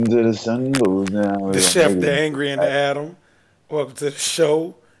To the sun goes down. The chef, the angry, and the Adam. Welcome to the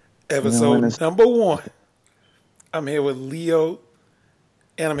show, episode number 1. I'm here with Leo,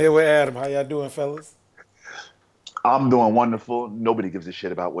 and I'm here with Adam. How y'all doing, fellas? I'm doing wonderful. Nobody gives a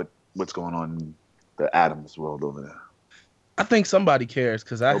shit about what's going on in the Adams world over there. I think somebody cares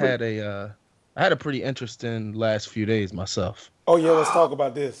because I Nobody. had a pretty interesting last few days myself. Oh yeah, let's talk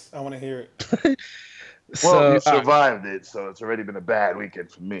about this. I want to hear it. Well, you So survived it, so it's already been a bad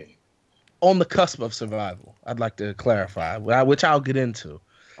weekend for me. on the cusp of survival, I'd like to clarify, which I'll get into.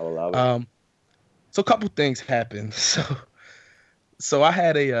 I'll allow it. So a couple things happened. So I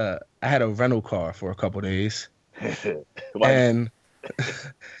had a rental car for a couple days, and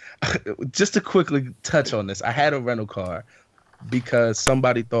just to quickly touch on this, I had a rental car because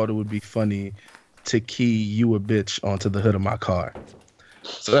somebody thought it would be funny to key "You a Bitch" onto the hood of my car.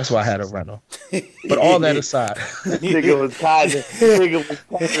 So that's why I had a rental. But all that aside, nigga was kind of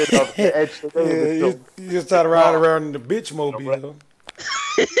the extra you just try to ride around in the bitch mobile.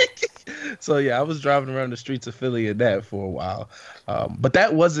 so yeah, I was driving around the streets of Philly in that for a while. But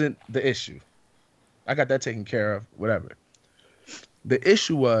that wasn't the issue. I got that taken care of, whatever. The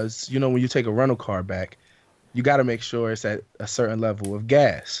issue was, when you take a rental car back, you got to make sure it's at a certain level of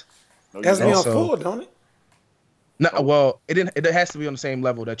gas. It has to be on full, don't it? No, well, it has to be on the same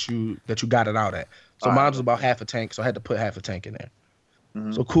level that you got it out at. So mine was about half a tank, so I had to put half a tank in there.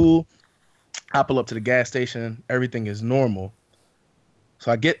 Mm-hmm. So cool. I pull up to the gas station. Everything is normal.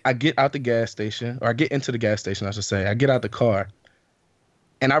 So I get out the gas station, or I get into the gas station, I should say. I get out the car,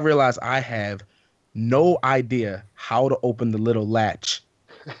 and I realize I have no idea how to open the little latch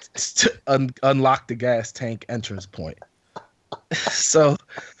to unlock the gas tank entrance point. So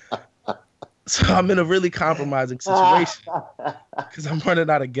I'm in a really compromising situation because I'm running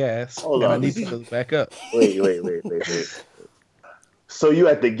out of gas and I need to fill it back up. Wait. So you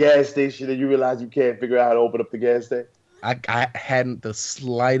at the gas station and you realize you can't figure out how to open up the gas tank? I hadn't the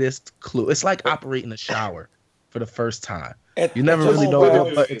slightest clue. It's like operating a shower for the first time. You never really know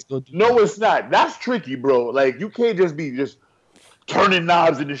what buttons go do. No, it's not. That's tricky, bro. Like, you can't just be turning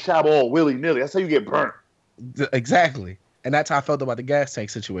knobs in the shower all willy-nilly. That's how you get burnt. Exactly. And that's how I felt about the gas tank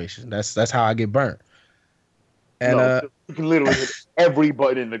situation. That's how I get burnt. And you can literally hit every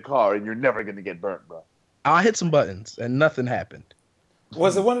button in the car and you're never going to get burnt, bro. I hit some buttons and nothing happened.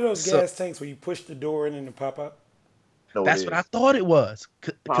 Was it one of those gas tanks where you push the door in and it pop out? No, that's what I thought it was.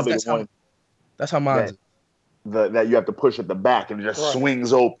 Because that's how mine is. That you have to push at the back and it just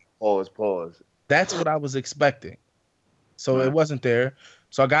swings open. Pause. That's what I was expecting. So it wasn't there.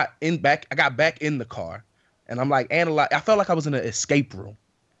 So I got back in the car. And I'm like, I felt like I was in an escape room.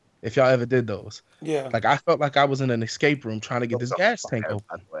 If y'all ever did those. Yeah. Like, I felt like I was in an escape room trying to get this gas tank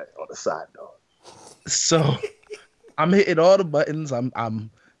open. On the side, though. So I'm hitting all the buttons.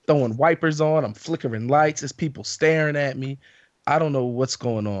 I'm throwing wipers on. I'm flickering lights. There's people staring at me. I don't know what's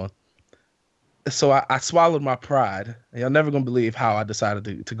going on. So I swallowed my pride. Y'all never going to believe how I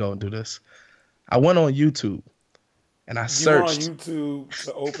decided to go and do this. I went on YouTube and I searched. You went on YouTube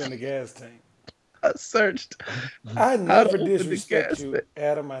to open the gas tank. I searched. I never disrespect you,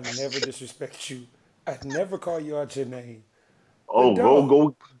 Adam. I never disrespect you. I never call you out your name. Oh,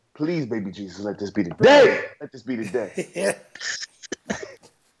 go. Please, baby Jesus, let this be the day. Let this be the day.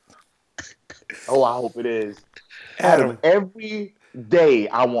 Oh, I hope it is. Adam, every day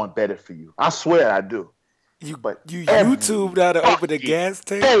I want better for you. I swear I do. You YouTubed how to open the gas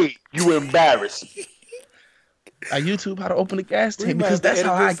tank? Hey, you embarrass me. I YouTube how to open the gas tank because that's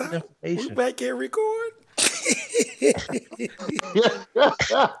how I get information. We back here record.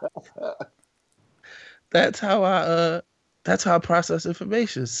 That's how I process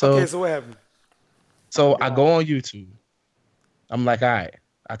information. So okay, so what happened? So I go on YouTube. I'm like, all right.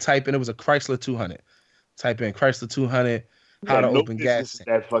 I type in, it was a Chrysler 200. Type in Chrysler 200, how to open gas tank.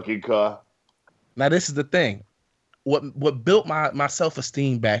 That fucking car. Now this is the thing. What built my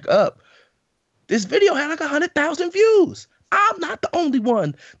self-esteem back up? This video had like 100,000 views. I'm not the only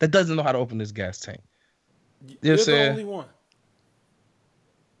one that doesn't know how to open this gas tank. You're the only one.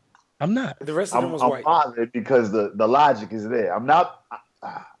 I'm not. The rest of them was white. I'm positive because the logic is there. I'm not.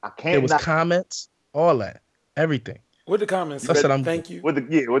 I can't. It was comments, all that, everything. What the comments? Thank you. With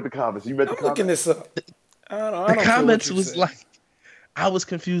the comments. You read the comments. Looking this up. The comments was like, I was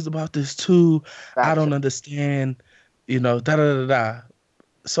confused about this too. I don't understand. Da da da da.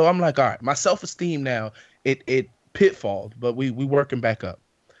 So I'm like, all right, my self-esteem now, it pitfalled, but we working back up.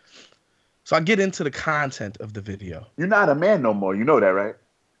 So I get into the content of the video. You're not a man no more. You know that, right?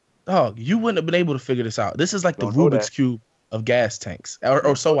 Dog, you wouldn't have been able to figure this out. This is like the Rubik's Cube of gas tanks,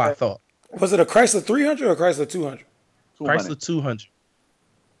 or so I thought. Was it a Chrysler 300 or a Chrysler 200? Chrysler 200.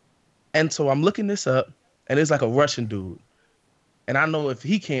 And so I'm looking this up, and it's like a Russian dude. And I know if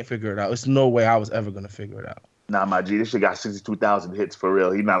he can't figure it out, it's no way I was ever gonna figure it out. Nah, my G, this shit got 62,000 hits for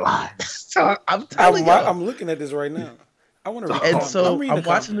real. He not lying. So I'm telling you. I'm looking at this right now. I want to read. And so I'm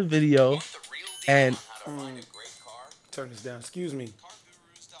watching the video, and turn this down. Excuse me.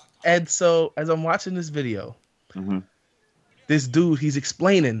 And so as I'm watching this video, this dude, he's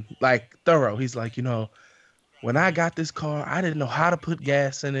explaining like thorough. He's like, when I got this car, I didn't know how to put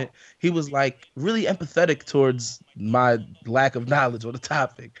gas in it. He was like really empathetic towards my lack of knowledge on the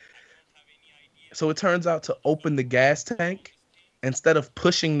topic. So it turns out to open the gas tank, instead of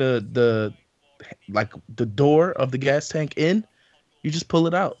pushing the door of the gas tank in, you just pull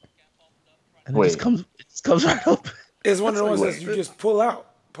it out. And it just comes right open. It's one of the ones that you just pull out.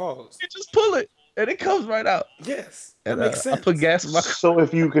 Pause. You just pull it and it comes right out. Yes. That makes sense. I put gas in my car. So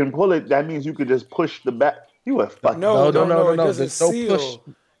if you can pull it, that means you could just push the back. You a fucking no. It doesn't There's seal. No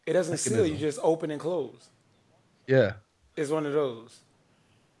push. It doesn't seal. You just open and close. Yeah. It's one of those.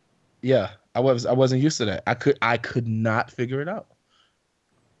 Yeah. I wasn't used to that. I could not figure it out.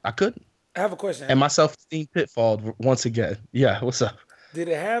 I couldn't. I have a question. And my self-esteem pitfalled once again. Yeah. What's up? Did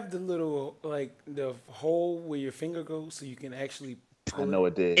it have the little the hole where your finger goes so you can actually? I know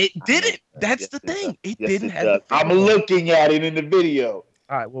it did. It didn't. That's the thing. It didn't have. I'm looking at it in the video.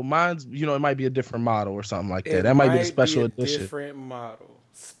 All right. Well, mine's it might be a different model or something like that. That might be the special edition. Different model.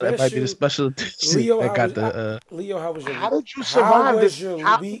 That might be the special edition. Leo, that got the. Leo, how was your? How did you survive this?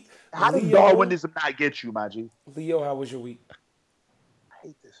 Week? How did Darwinism not get you, my G? Leo, how was your week? I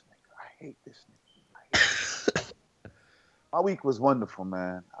hate this nigga. My week was wonderful,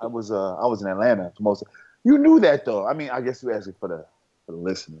 man. I was in Atlanta for most. You knew that though. I mean, I guess you're asking for the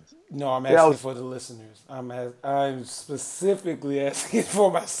listeners. No, I'm asking for the listeners. I'm specifically asking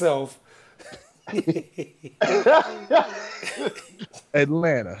for myself.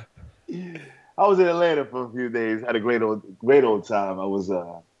 Atlanta. I was in Atlanta for a few days. Had a great old time. I was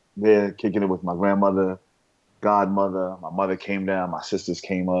there kicking it with my grandmother, godmother. My mother came down. My sisters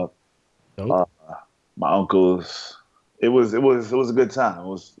came up. My uncles. It was a good time. It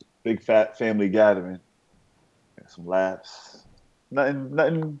was a big fat family gathering. Some laughs.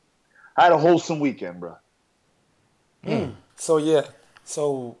 Nothing. I had a wholesome weekend, bro. So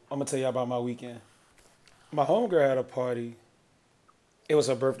I'm gonna tell you about my weekend. My homegirl had a party. It was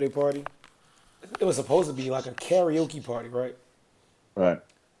her birthday party. It was supposed to be like a karaoke party, right? Right.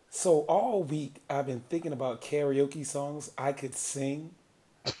 So all week I've been thinking about karaoke songs I could sing.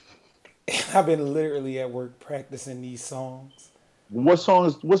 And I've been literally at work practicing these songs. What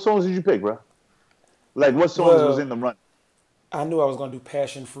songs did you pick, bro? Like what songs was in the run? I knew I was gonna do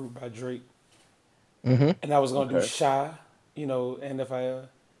 "Passion Fruit" by Drake, and I was gonna do "Shy," and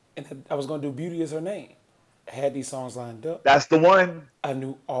I was gonna do "Beauty Is Her Name." I had these songs lined up. That's the one. I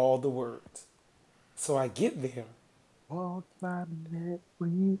knew all the words, so I get there.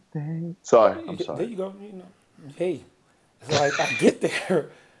 Sorry, I'm sorry. There you go. Hey, so I get there.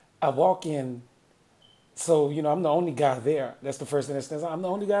 I walk in. So I'm the only guy there. That's the first thing that stands out. I'm the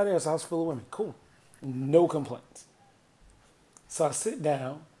only guy there. So I was full of women. Cool, no complaints. So I sit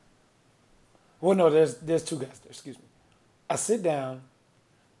down. Well, no, there's two guys there. Excuse me. I sit down,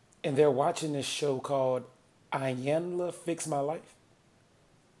 and they're watching this show called Iyanla Fix My Life.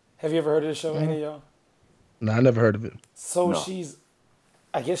 Have you ever heard of this show, any of y'all? No, I never heard of it. So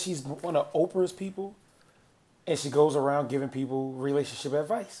I guess she's one of Oprah's people, and she goes around giving people relationship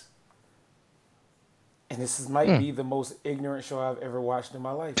advice. And this might be the most ignorant show I've ever watched in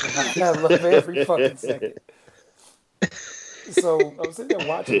my life. And I love every fucking second. So I'm sitting there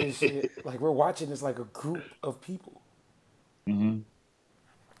watching this shit. Like, we're watching this like a group of people. Mm-hmm.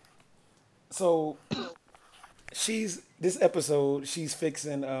 So this episode, she's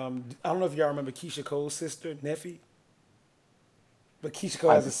fixing, I don't know if y'all remember Keisha Cole's sister, Neffy. But Keisha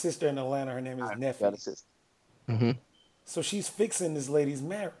Cole has a sister in Atlanta. Her name is Neffy. Got a sister. Mm-hmm. So she's fixing this lady's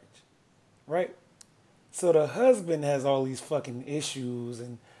marriage, right? So the husband has all these fucking issues,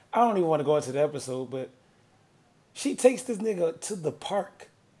 and I don't even want to go into the episode, but she takes this nigga to the park,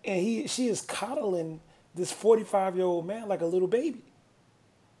 and she is coddling this 45-year-old man like a little baby.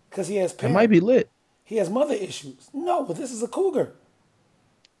 Because he has parents. It might be lit. He has mother issues. No, this is a cougar.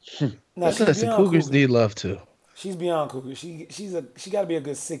 Now, the cougars cougar. need love too. She's beyond cougar. She got to be a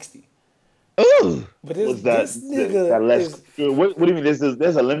good 60. Ooh. But this nigga what do you mean?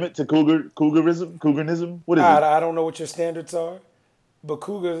 There's a limit to cougarism? What is it? I don't know what your standards are, but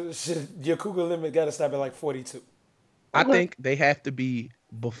your cougar limit got to stop at like 42. I think they have to be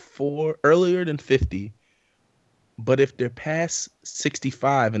earlier than 50. But if they're past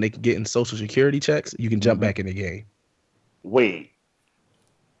 65 and they can get in Social Security checks, you can jump back in the game. Wait.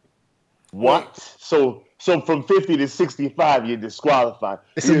 Wait, What? So from 50 to 65, you're disqualified.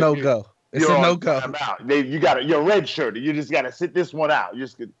 It's a no-go. It's You're a on no-go. timeout. You're red shirted. You just gotta sit this one out.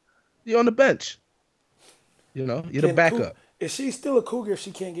 You're on the bench. You're the backup. is she still a cougar if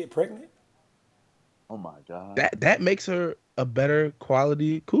she can't get pregnant? Oh my God. That makes her a better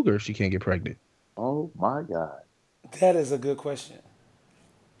quality cougar if she can't get pregnant. Oh my God. That is a good question.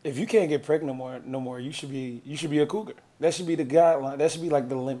 If you can't get pregnant no more, you should be a cougar. That should be the guideline. That should be like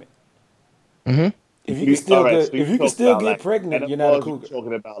the limit. Mm-hmm. If you can still All right, get so if you you can talking still about get like pregnant, you're not a menopause? You cougar.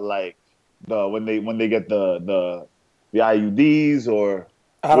 talking about like when they get the IUDs, or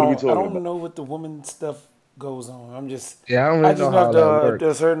what are we I talking don't about? know what the woman stuff goes on. Yeah, I don't I really just know know how that after a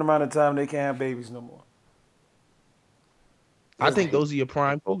works. certain amount of time they can't have babies no more. I It's, think those are your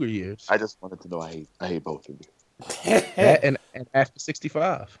prime cougar years. I just wanted to know. I hate both of you. That and after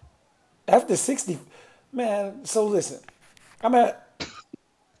 65. after 60, man. So listen, I'm at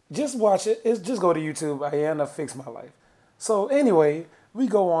just watch it. It's just go to YouTube. Ayana Fix My Life. So anyway, we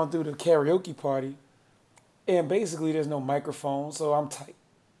go on through the karaoke party, and basically there's no microphone, so I'm tight.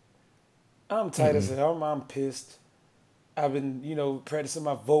 I'm tight as hell. I'm pissed. I've been, practicing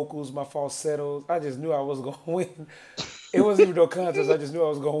my vocals, my falsettos. I just knew I was gonna win. It wasn't even no contest. I just knew I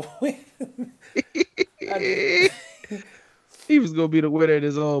was gonna win. I just, He was gonna be the winner of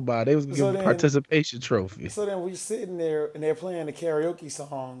his own body. They was gonna give so him a then, participation trophy. so then we sitting there and they're playing the karaoke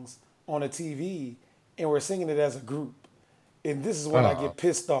songs on the TV, and we're singing it as a group. And this is when I Oh, get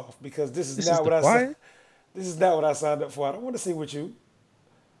pissed off because this is this is not the what I signed. choir? This is not what I signed up for. I don't want to sing with you.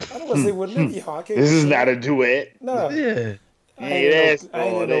 I don't want to sing with none of y'all. I can't This is sing. not a duet. Nah, Yeah. You ain't asked I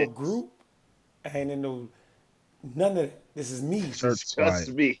ain't for in no this. group. I ain't in no none of that. This is me. Church Trust choir.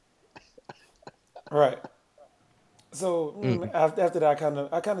 me. Right. So Mm. after that,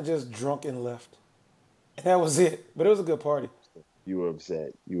 I kind of just drunk and left, and that was it. But it was a good party. You were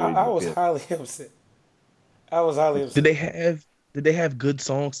upset. You were in I your was feelings. highly upset. I was highly Did upset. they have did they have good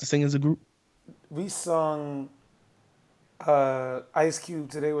songs to sing as a group? We sung Ice Cube.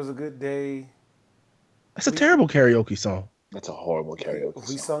 Today was a good day. That's a We terrible karaoke song. That's a horrible karaoke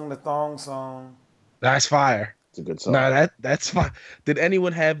we song. sung the thong song. That's fire. It's a good song. Nah, that's fine. Did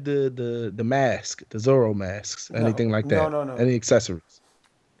anyone have the mask, the Zorro masks, No, anything like no, that? no, no. Any accessories?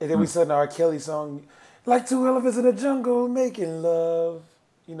 And then we sang the R. Kelly song, like two elephants in the jungle making love.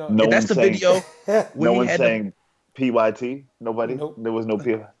 You know, No That's one the sang. video where No he one had the. sang PYT. Nobody. nope. There was no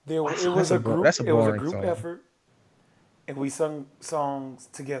P. It What? was a group. That's a It was a boring group song. effort, and we sung songs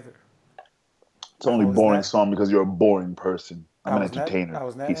together. It's I only was boring not. song because you're a boring person. I'm I an was not. entertainer. I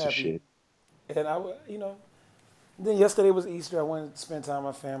was not Piece of happy. shit. And then yesterday was Easter. I went to spend time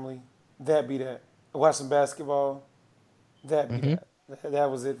with my family. That be that. I watched some basketball. That be Hmm. that. That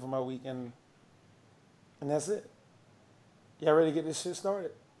was it for my weekend, and that's it. Y'all ready to get this shit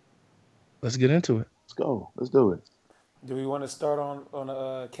started? Let's get into it. Let's go. Let's do it. Do we want to start on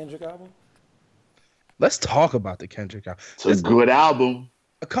a Kendrick album? Let's talk about the Kendrick album. It's a good album.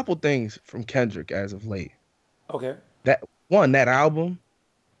 A couple things from Kendrick as of late. Okay. That album,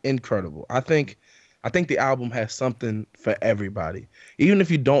 incredible. I think the album has something for everybody. Even if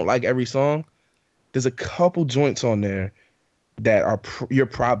you don't like every song, there's a couple joints on there that you're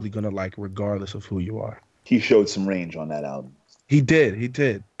probably gonna like regardless of who you are. He showed some range on that album. He did,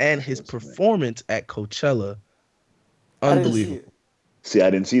 and his Showed some range. performance at Coachella, I didn't see it. unbelievable. See, I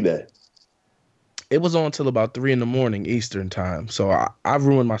didn't see that. It was on till about 3 a.m. Eastern time, so I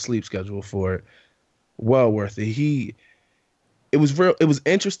ruined my sleep schedule for it. Well worth it. It was real. It was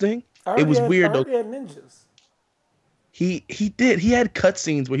interesting. It was I weird though. heard he had ninjas. He had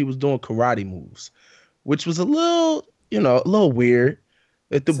cutscenes where he was doing karate moves, which was a little weird.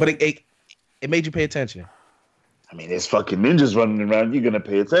 So But it made you pay attention. I mean, there's fucking ninjas running around. You're gonna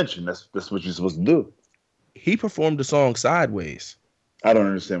pay attention. That's what you're supposed to do. He performed the song sideways. I don't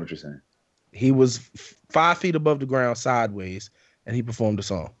understand what you're saying. He was 5 feet above the ground sideways, and he performed the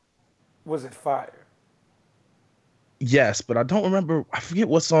song. was it fire? Yes, but I don't remember. I forget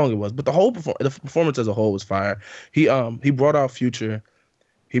what song it was. But the performance as a whole was fire. He brought out Future.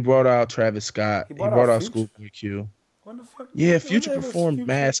 He brought out Travis Scott. He He brought out brought out Future. Schoolboy Q. What the fuck? Yeah, What Future the hell is performed Future?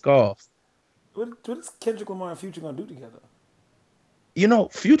 Mask Off. What is Kendrick Lamar and Future gonna do together?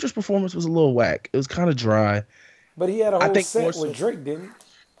 Future's performance was a little whack. It was kind of dry. But he had a I whole think more set so. with Drake, didn't he?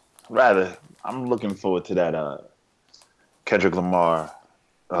 Rather, I'm looking forward to that Kendrick Lamar.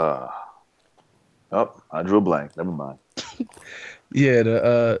 I drew a blank. Never mind. Yeah,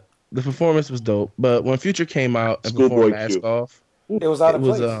 the performance was dope. But when Future came out and Schoolboy performed Mask Q. Off, It was out it of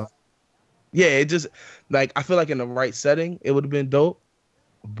was place. yeah, it just like I feel like in the right setting it would have been dope,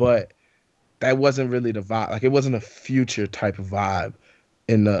 but that wasn't really the vibe. Like it wasn't a Future type of vibe.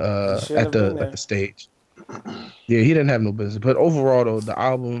 in He the shouldn't have been at there. the stage. Yeah, he didn't have no business. But overall, though, the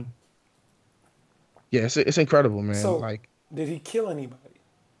album, yeah, it's incredible, man. So, Like, did he kill anybody?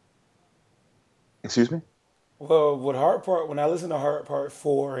 Excuse me? Well, with Hard Part, when I listened to Hard Part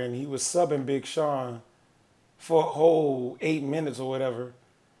 4 and he was subbing Big Sean for a whole 8 minutes or whatever,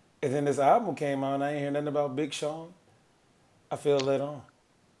 and then this album came out and I ain't hear nothing about Big Sean, I feel let on.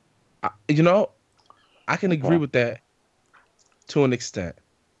 you know, I can agree Okay. with that to an extent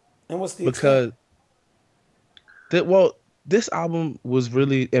And what's the extent? because well, this album was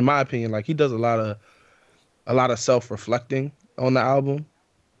really, in my opinion, like he does a lot of self reflecting on the album.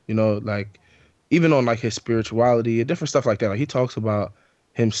 You know, like even on like his spirituality and different stuff like that. Like he talks about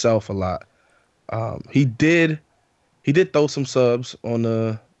himself a lot. He did throw some subs on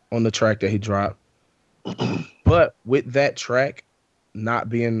the track that he dropped, but with that track not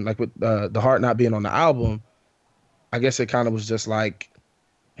being like with the heart not being on the album, I guess it kind of was just like,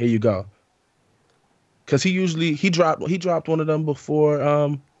 here you go. Cause he dropped one of them before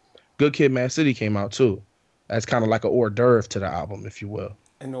Good Kid, Mad City came out too. That's kind of like a hors d'oeuvre to the album, if you will,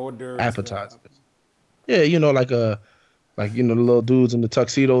 An hors d'oeuvre to the album. appetizers. Yeah, you know, like you know the little dudes in the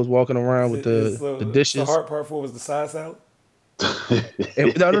tuxedos walking around Is with it is the so dishes. Hard Part 4 was the side salad?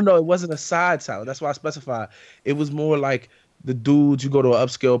 No, it wasn't a side salad. That's why I specified. It was more like the dudes. You go to an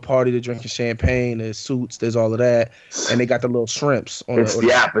upscale party, they're drinking champagne. There's suits. There's all of that, and they got the little shrimps on It's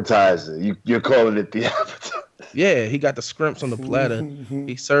the appetizer. You're calling it the appetizer. yeah. He got the scrimps on the platter.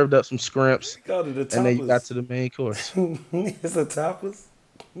 He served up some scrimps, They called it the and then you got tapas. to the main course. It's a tapas.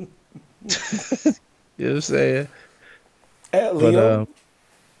 You know what I'm saying? At But Leo,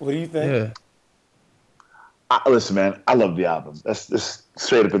 what do you think? yeah, Listen, man, I love the album. That's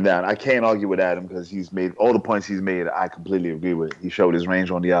straight up and down. I can't argue with Adam because he's made all the points he's made. I completely agree with. He showed his range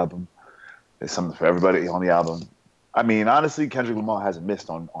on the album. There's something for everybody on the album. I mean, honestly, Kendrick Lamar hasn't missed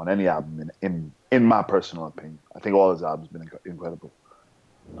on any album in my personal opinion. I think all his albums been incredible.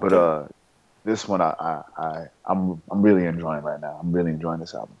 But Okay. this one I'm really enjoying right now. I'm really enjoying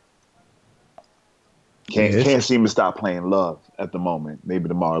this album. yeah. It's Can't seem to stop playing Love at the moment. Maybe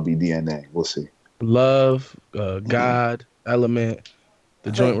tomorrow will be DNA. We'll see. Love, God, Element,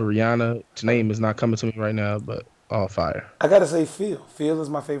 the joint Hey, with Rihanna. Its name is not coming to me right now, but all fire. I gotta say, Feel. Feel is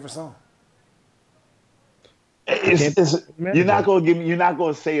my favorite song. I can't It's be mad at that. you're not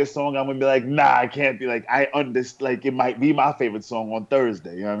gonna say a song. I'm gonna be like, nah, I can't be like, I understand. Like it might be my favorite song on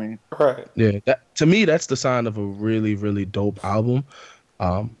Thursday. You know what I mean? Right. Yeah, that to me that's the sign of a really really dope album.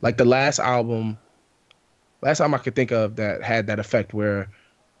 Like the last time I could think of that had that effect where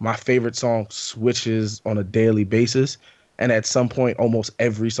my favorite song switches on a daily basis, and at some point almost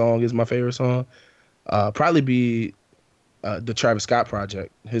every song is my favorite song. Probably be the Travis Scott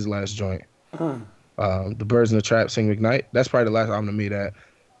project, his last joint. The Birds in the Trap Sing McKnight. That's probably the last album to me that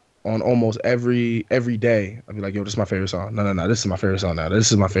on almost every day I'd be like, yo, this is my favorite song. No, this is my favorite song now.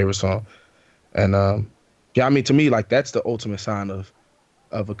 This is my favorite song. And yeah, I mean to me, like that's the ultimate sign of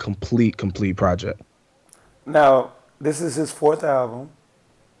a complete project. Now, this is his fourth album.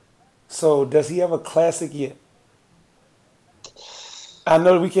 So does he have a classic yet? I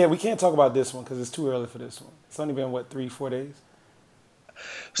know we can't talk about this one because it's too early for this one. It's only been what 3 4 days.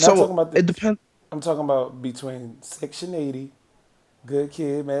 Not talking So about it this. depends. I'm talking about between Section 80, Good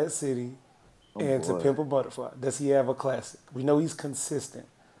Kid, Mad City, Oh and To boy. Pimp a Butterfly. Does he have a classic? We know he's consistent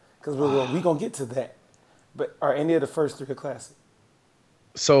because we're gonna get to that. But are any of the first three a classic?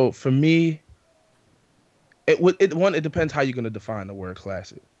 So for me, it depends how you're gonna define the word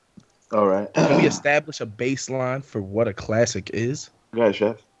classic. All right. Can we Go establish a baseline for what a classic is? ahead,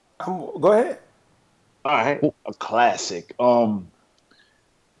 Chef. Go ahead. All right. Well, A classic. A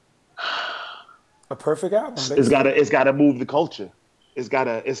perfect album, It's basically. gotta move the culture. It's you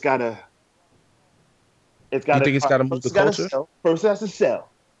gotta think it's got to move first the it's gotta culture? sell. First it has to sell.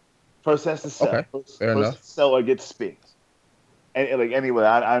 First it has to Okay, sell. fair First it has enough. to sell or get space. And like anyway,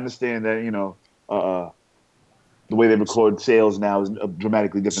 I understand that the way they record sales now is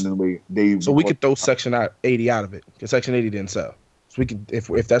dramatically different than the way they So we record. could throw Section 80 out of it because Section 80 didn't sell. So we could, if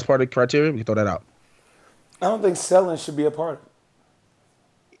that's part of the criteria, we can throw that out. I don't think selling should be a part of it.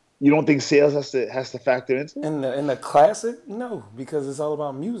 You don't think sales has to factor into it? In the classic, no, because it's all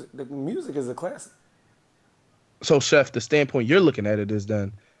about music. The music is a classic. So, Chef, the standpoint you're looking at it is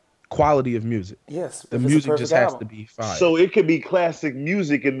then quality of music. Yes, The if it's a music just perfect has to album. be fire. So it could be classic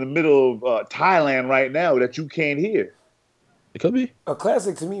music in the middle of Thailand right now that you can't hear. It could be. A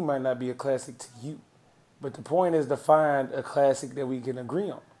classic to me might not be a classic to you, but the point is to find a classic that we can agree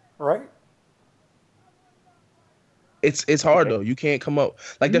on, right? It's hard though. You can't come up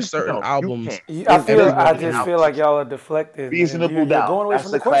like there's certain No, you albums can't. I everyone just can. feel like y'all are deflecting, and Reasonable you're Doubt. going away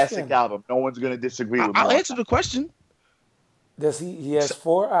from That's the a classic question. album. No one's gonna disagree with me I'll on answer that. the question. Does he has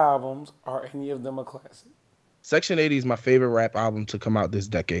 4 albums? Are any of them a classic? Section 80 is my favorite rap album to come out this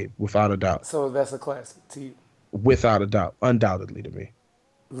decade, without a doubt. So that's a classic to you. Without a doubt, undoubtedly to me.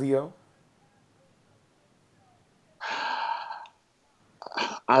 Leo.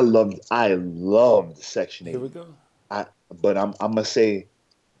 I loved Section Here we 80. go. But I'm gonna say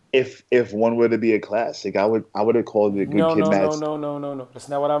if one were to be a classic, I would have called it Good No, Kid, no, Mad no, City. no, no, no, no. That's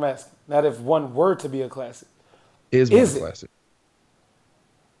not what I'm asking. Not if one were to be a classic. Is one a Is it? classic?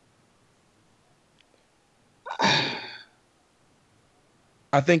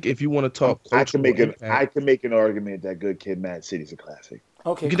 I think if you want to talk I can cultural make an impact, I can make an argument that Good Kid, Mad City is a classic.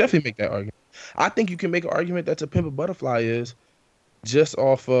 you Okay, can cool. definitely make that argument. I think you can make an argument that To Pimp a Butterfly is just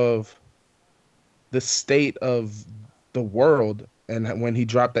off of the state of the world and when he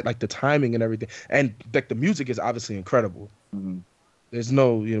dropped that, like the timing and everything, and like the music is obviously incredible. Mm-hmm. There's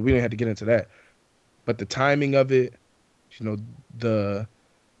no, we don't have to get into that, but the timing of it, you know, the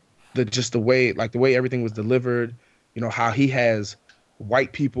just the way, like the way everything was delivered, how he has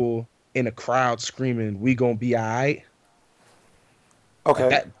white people in a crowd screaming, "We gonna be all right." Like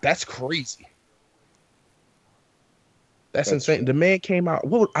Okay. that's crazy. That's That's insane. true. The man came out.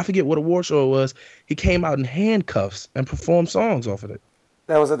 I forget what award show it was. He came out in handcuffs and performed songs off of it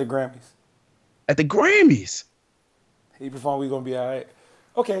That was at the Grammys. at the Grammys. He performed We Gonna Be Alright.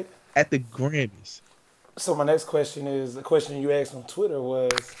 Okay. At the Grammys. So my next question is the question you asked on Twitter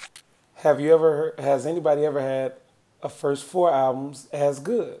was, has anybody ever had a first 4 albums as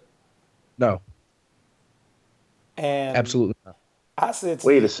good? No, And absolutely not. I said to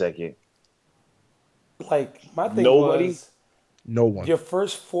Wait a you, second. like, my thing Nobody. was No one. your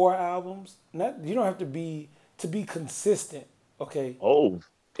first 4 albums, not you don't have to be consistent, okay? Oh,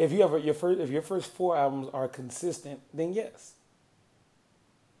 If you ever if your first 4 albums are consistent, then yes.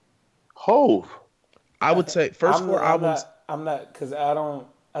 Hove. I would say first four albums. I'm not because I don't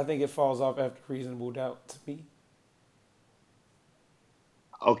I think it falls off after Reasonable Doubt to me.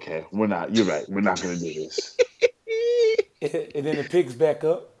 Okay, we're not. You're right. We're not gonna do this. And then it picks back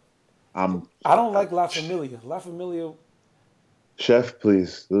up. I'm I don't like La Familia. La Familia, Chef.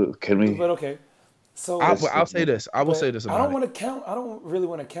 Please, can we? but okay. So, I'll say this. I will say but this I about don't it. want to count. I don't really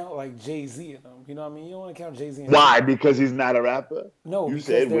want to count like Jay-Z in them. You know what I mean? You don't want to count Jay-Z in Why? them. Because he's not a rapper. No, You because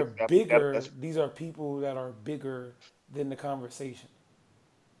said they're Yep, bigger. that's These are people that are bigger than the conversation.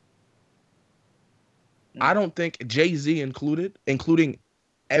 I don't think Jay-Z included, including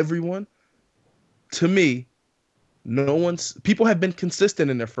everyone. To me, people have been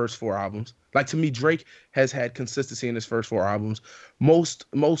consistent in their first 4 albums. Like to me, Drake has had consistency in his first 4 albums. Most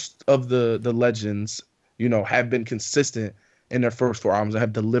of the legends, have been consistent in their first 4 albums and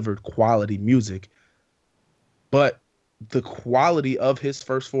have delivered quality music. But the quality of his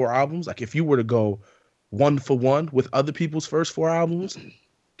first 4 albums, like if you were to go one for one with other people's first 4 albums,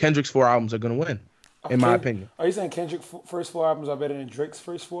 Kendrick's 4 albums are gonna win, in my opinion. Are you saying Kendrick's first 4 albums are better than Drake's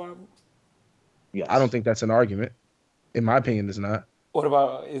first 4 albums? yes. I don't think that's an argument. In my opinion, it's not. What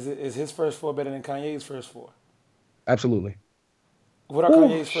about is his first 4 better than Kanye's first 4? Absolutely. What are Oh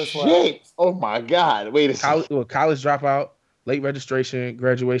Kanye's first 4 shit! albums? Oh my god! Wait a second. College Dropout, Late Registration,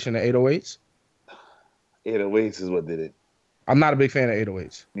 Graduation, and 808s. 808s is what did it. I'm not a big fan of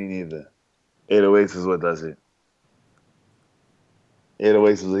 808s. Me neither. 808s is what does it.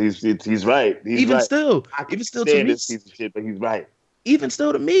 808s is he's right. He's Even right. still, I can even still to stand me, this piece of shit, but he's right. even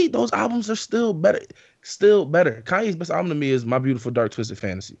still to me, those albums are still better. Still better. Kanye's best album to me is My Beautiful Dark Twisted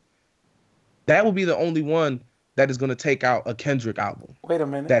Fantasy. That will be the only one that is going to take out a Kendrick album. Wait a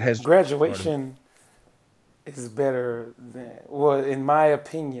minute. That has Graduation is better than, well, in my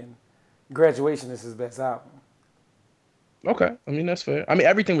opinion, Graduation is his best album. Okay, I mean that's fair. I mean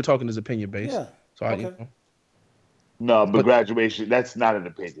everything we're talking is opinion based. Yeah. So Okay. No, but But- Graduation, that's not an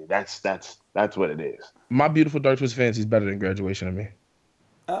opinion. That's what it is. My Beautiful Dark Twisted Fantasy is better than Graduation to me.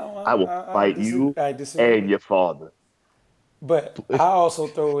 I will fight you I disagree. and your father. But I also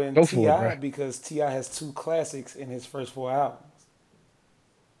throw in Go for it, T.I. bro. because T.I. has 2 classics in his first 4 albums.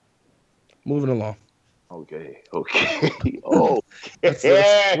 Moving along. Okay. Oh. What's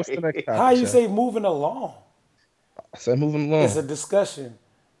the next topic? How you Chef? say moving along? I said moving along. It's a discussion.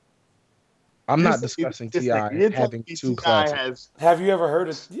 I'm not discussing T.I. having 2 classics. Have you ever heard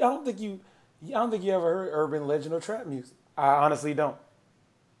of? I don't think you ever heard urban legend or trap music. I honestly don't.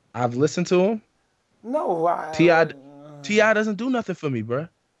 I've listened to him. No, T.I. doesn't do nothing for me, bro.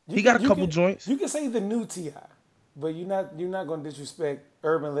 He got a couple joints. You can say the new T.I. But you're not gonna disrespect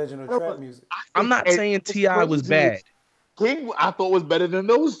urban legend or trap music. I'm not saying T.I. was bad. King, I thought was better than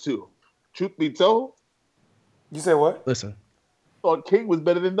those two. Truth be told, You said what? Listen, I thought King was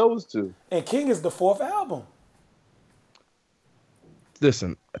better than those two. And King is the fourth album.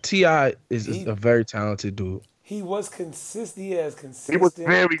 T.I. is a very talented dude. He was consistent. He has He was consistent,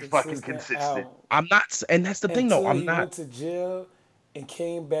 very fucking consistent. albums. I'm not, and that's the thing though. Until I'm he not. went to jail and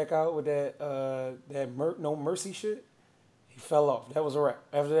came back out with that No Mercy shit. He fell off. That was a wrap.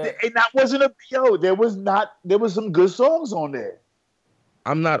 After that, And that wasn't a yo. There was some good songs on there.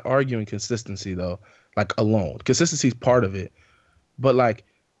 I'm not arguing consistency though. Like alone, consistency is part of it, but like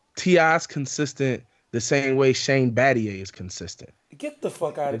T.I.'s consistent the same way Shane Battier is consistent. get the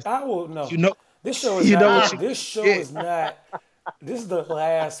fuck out of it. I will no. You know, This show is you know not. what you This show get. is not. This is the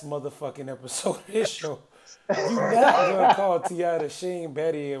last motherfucking episode of this show. You're not gonna call T.I. the Shane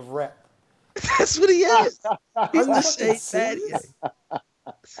Battier of rap. That's what he is. He's you the fucking Shane serious? Battier.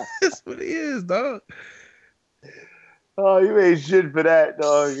 That's what he is, dog. Oh, you ain't shit for that,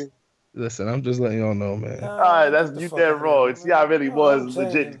 dog. Listen, I'm just letting y'all know, man. All right, Get that's the you fuck dead out of wrong. here, See, I man. really No, was I'm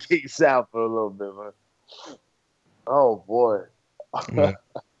legit saying. King South for a little bit, man. Oh boy. Man,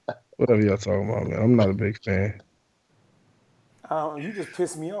 whatever y'all talking about, man. I'm not a big fan. You just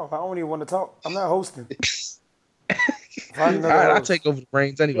pissed me off. I don't even want to talk. I'm not hosting. Find All another right, I'll host. take over the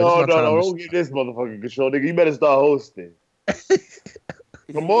reins anyway. No, This is my time. don't get this motherfucking control, nigga. You better start hosting.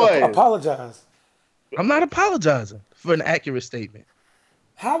 Come on. Apologize. I'm not apologizing for an accurate statement.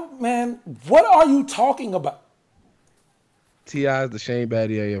 How, man? What are you talking about? T.I. is the Shane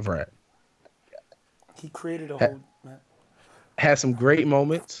Battier of rap. He created a whole. Man. Has some great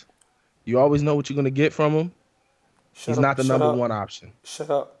moments. You always know what you're gonna get from him. He's not the number one option. Shut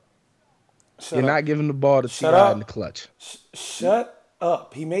up. You're not giving the ball to Shut T.I. up. in the clutch. Shut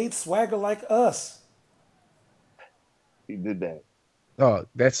up. He made Swagger Like Us. He did that. Oh,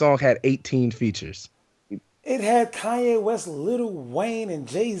 that song had 18 features. It had Kanye West, Lil Wayne, and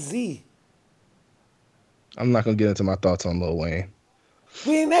Jay-Z. I'm not gonna get into my thoughts on Lil Wayne.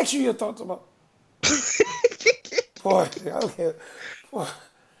 We didn't ask you your thoughts about. Boy, okay. Boy.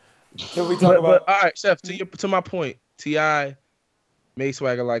 Can we talk about? All right, Chef. To my point, T.I. made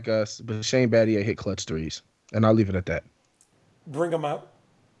Swagger Like Us, but Shane Battier hit clutch threes, and I'll leave it at that. Bring him out.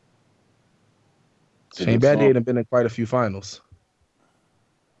 Shane Battier have been in quite a few finals.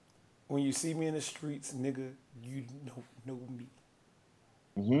 When you see me in the streets, nigga, you know me.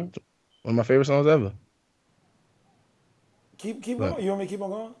 Mm-hmm. One of my favorite songs ever. Keep going. You want me to keep on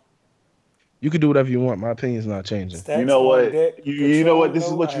going? You can do whatever you want. My opinion's not changing. Stacks You know on what? deck, You know what? This is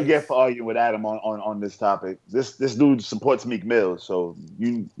control, what no you get ice. for arguing with Adam on this topic. This dude supports Meek Mill, so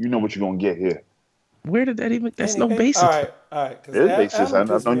you know what you're gonna get here. Where did that even? That's no Anyway, basis. All right. It is basis.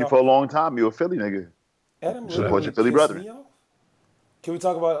 I've known you for a long time. You're a Philly nigga. Adam Support literally your Philly pissed brother. me off. Can we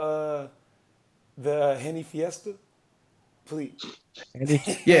talk about the Henny Fiesta? Please.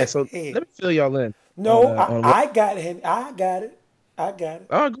 Yeah, so let me fill y'all in. No, on I got Henny. I got it. Oh, go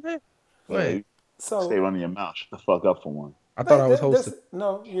ahead. Go ahead. Yeah, So stay running your mouth. Shut the fuck up for one. I thought I was hosting.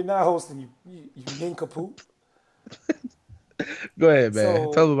 No, you're not hosting. You nincompoop. Go ahead, man.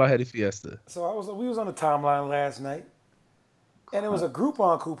 So- Tell me about Hetty Fiesta. So we was on the timeline last night, and it was a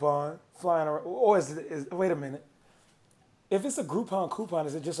Groupon coupon flying around. Or wait a minute. If it's a Groupon coupon,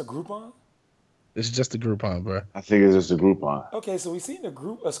 is it just a Groupon? It's just a Groupon, bro. I think it's just a Groupon. Okay, so we seen a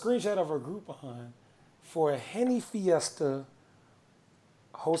screenshot of a Groupon for a Henny Fiesta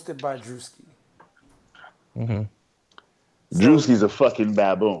hosted by Drewski. Mm-hmm. Drewski's a fucking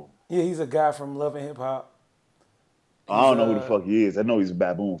baboon. Yeah, he's a guy from Love and Hip Hop. I don't know who the fuck he is. I know he's a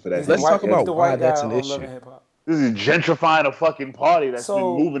baboon for that. He's Let's the talk white, about he's the why white that's guy an on issue. Love and Hip Hop. This is gentrifying a fucking party that's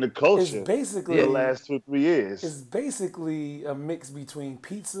So, been moving the culture It's basically for the last 2-3 years. It's basically a mix between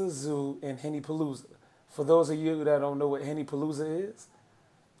Pizza Zoo and Henny Palooza. For those of you that don't know what Henny Palooza is,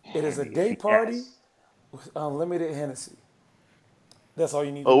 it is a day party Yes. with unlimited Hennessy. That's all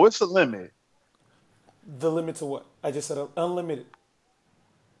you need. Oh, what's the limit? The limit to what? I just said unlimited.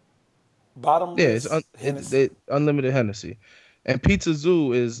 Yeah, Bottomless it's Hennessy. unlimited Hennessy. And Pizza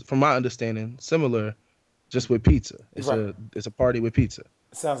Zoo is, from my understanding, similar, just with pizza. It's Right. it's a party with pizza.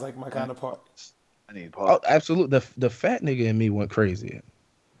 Sounds like my kind of party. I need Oh, pause. absolutely. The fat nigga in me went crazy.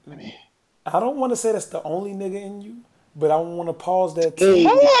 I don't want to say that's the only nigga in you, but I want to pause that too.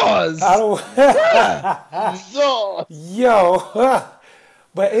 Pause. I don't. Yo.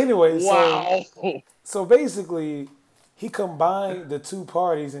 But anyway, Wow. so basically, he combined the two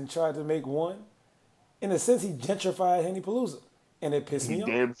parties and tried to make one. In a sense, he gentrified Henny Palooza, and it pissed He me off.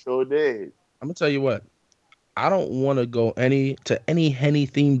 damn sure did. I'm gonna tell you what. I don't want to go any Henny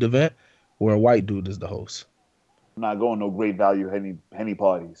themed event where a white dude is the host. I'm not going no great value Henny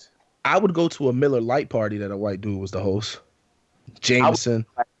parties. I would go to a Miller Lite party that a white dude was the host. I would Jameson.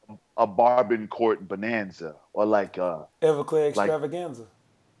 like a Bourbon Court Bonanza or Everclear like extravaganza.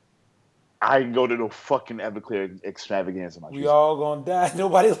 I can go to no fucking Everclear extravaganza. My We all gonna die.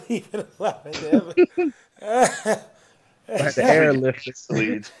 Nobody leaving alive at the You had to airlift.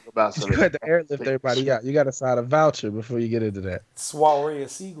 You talk about You had to airlift everybody out. You got to sign a voucher before you get into that. Soiree of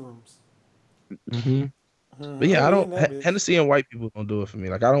Seagrams. But yeah, I don't. Hennessy and white people don't do it for me.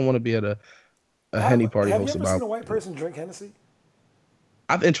 Like I don't want to be at a Henny party Have hosted you ever by. seen a white person drink Hennessy?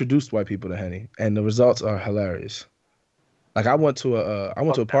 I've introduced white people to Henny, and the results are hilarious. Like I went to a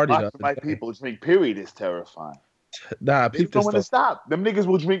party the other white day. people drink. Period is terrifying. Nah, They don't want to stop. Them niggas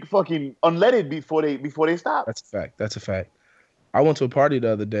will drink fucking unleaded before they stop. That's a fact. That's a fact. I went to a party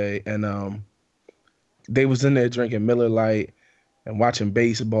the other day, and they was in there drinking Miller Lite and watching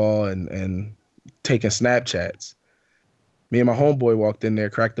baseball and taking Snapchats. Me and my homeboy walked in there,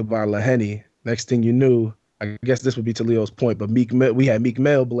 cracked a bottle of Henny. Next thing you knew, I guess this would be Toledo's point, but we had Meek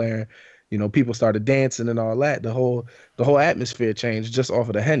Mill blaring. You know, people started dancing and all that. The whole atmosphere changed just off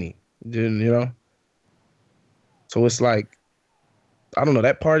of the Henny. You know? So it's like, I don't know,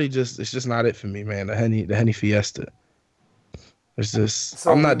 that party it's just not it for me, man. The Henny Fiesta. It's just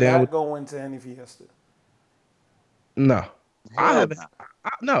So I'm not down with going to Henny Fiesta. No. I haven't.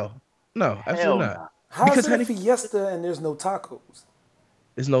 Nah. No, absolutely not. Nah. How is it a fiesta and there's no tacos?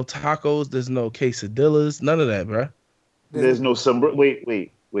 There's no tacos. There's no quesadillas. None of that, bro. There's no sombrero.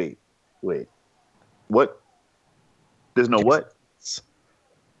 Wait. What? There's no what?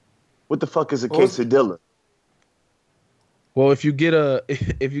 What the fuck is a quesadilla? Well, if you get a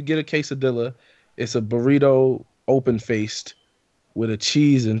quesadilla, it's a burrito open faced with a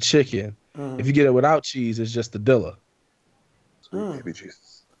cheese and chicken. If you get it without cheese, it's just a dilla. Sweet baby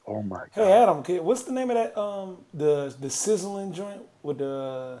Jesus. Oh my god. Hey Adam, what's the name of that the sizzling joint with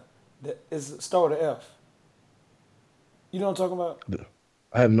the is start with an F? You know what I'm talking about?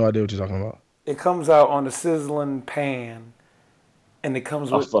 I have no idea what you're talking about. It comes out on the sizzling pan, and it comes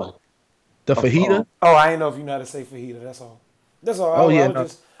with the fajita. Oh, I didn't know if you know how to say fajita. That's all. That's all. Oh yeah,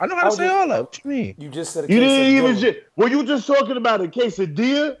 I know how to say all that. What you mean? You just said you didn't even. Were you just talking about a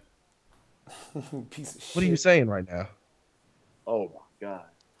quesadilla? Piece of shit. What are you saying right now? Oh my god,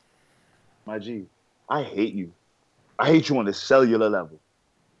 my G, I hate you. I hate you on the cellular level.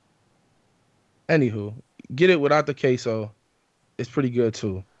 Anywho, get it without the queso. It's pretty good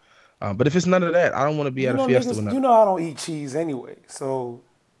too. But if it's none of that, I don't want to be at a fiesta with nothing. You know I don't eat cheese anyway, so.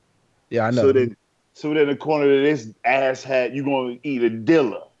 Yeah, I know. So then according to this asshat, you gonna eat a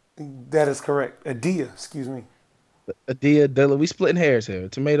dilla. That is correct. A dia, excuse me. A dilla. We splitting hairs here.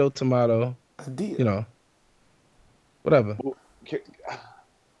 Tomato. A dia. You know. Whatever.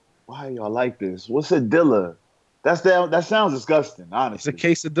 Why y'all like this? What's a dilla? That sounds disgusting, honestly. It's a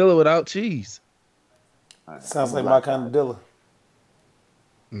quesadilla without cheese. Right, sounds like my kind of dilla.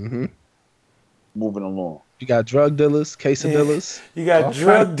 Mm-hmm. Moving along. You got drug dealers, quesadillas. You got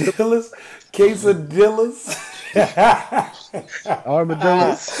drug dealers, quesadillas.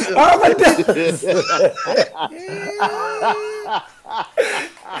 Armadillos. Armadillos.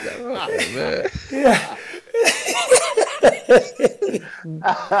 Yeah.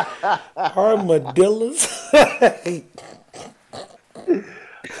 Armadillos.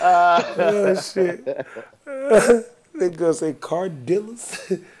 Oh shit. They gonna say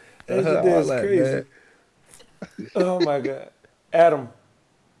cardillas. That's crazy. Man. Oh my god. Adam.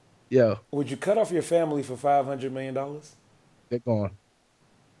 Yo. Would you cut off your family for $500 million? They're gone.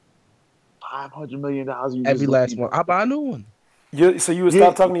 $500 million. Every last one. I'll buy a new one. So you would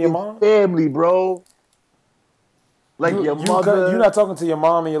stop talking to your mom? Family, bro. Like your mother. You're not talking to your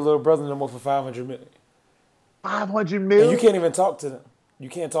mom and your little brother no more for $500 million. $500 million? And you can't even talk to them. You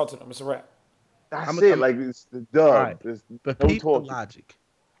can't talk to them. It's a wrap. That's it. Like, it's the dub. Right. But no people logic.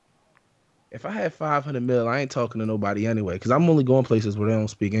 If I had $500 million, I ain't talking to nobody anyway, because I'm only going places where they don't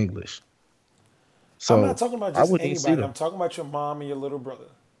speak English. So I'm not talking about just anybody. I'm talking about your mom and your little brother.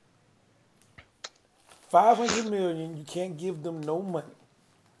 $500 million, you can't give them no money.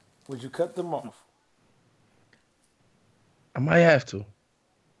 Would you cut them off? I might have to.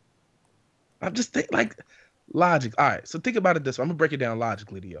 I'm just like logic. All right, so think about it this way. I'm gonna break it down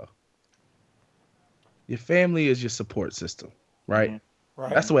logically to y'all. Your family is your support system, right? Mm-hmm.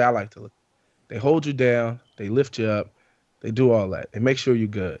 Right. That's the way I like to look. They hold you down. They lift you up. They do all that. They make sure you're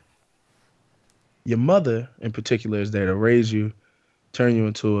good. Your mother, in particular, is there to raise you, turn you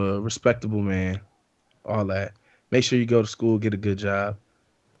into a respectable man, all that. Make sure you go to school, get a good job.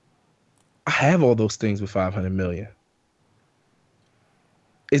 I have all those things with $500 million.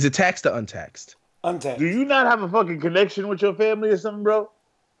 Is it taxed or untaxed? Untaxed. Do you not have a fucking connection with your family or something, bro?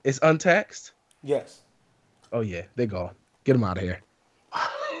 It's untaxed? Yes. Oh, yeah. They gone. Get them out of here.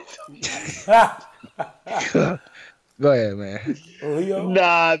 Go ahead, man. Leo?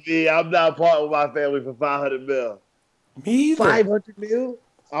 Nah, B, I'm not part with my family for 500 mil. Me either. 500 mil?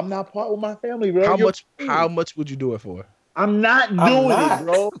 I'm not part with my family, bro. How much would you do it for? I'm not doing it,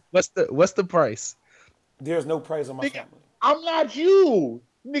 bro. What's the price? There's no price on my family. I'm not you.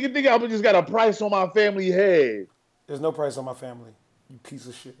 Nigga think I just got a price on my family head. There's no price on my family. You piece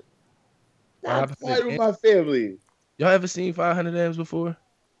of shit. Not part with my family. Y'all ever seen 500 M's before?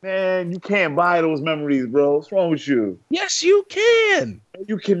 Man, you can't buy those memories, bro. What's wrong with you? Yes, you can.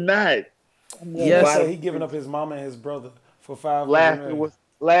 You cannot. Yes, so he giving up his mama and his brother for 500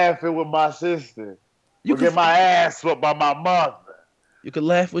 laughing with my sister. You get my ass whooped by my mother. You can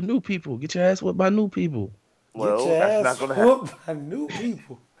laugh with new people. Get your ass whooped by new people. Well, that's not gonna happen. By new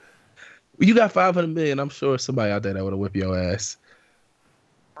people. You got 500 million. I'm sure somebody out there that would have whipped your ass.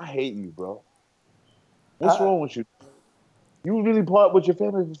 I hate you, bro. What's wrong with you? You really part with your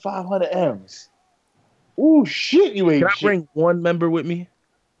family for 500 M's. Ooh, shit, you ain't. Can I bring one member with me?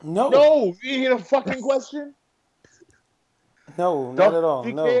 No. No, you didn't hear the fucking question? No, not at all.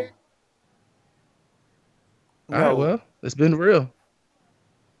 No. All right, well, it's been real.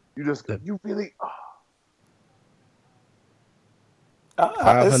 You really.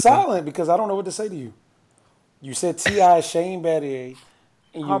 It's silent because I don't know what to say to you. You said T.I. Shane Battier,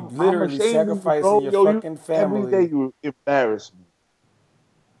 and you literally sacrificing your fucking family. Every day you embarrass me.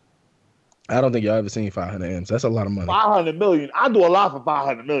 I don't think y'all ever seen 500 M's. That's a lot of money. 500 million. I do a lot for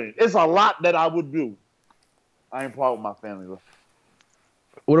 500 million. It's a lot that I would do. I ain't part with my family, bro.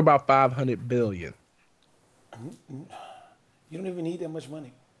 What about 500 billion? You don't even need that much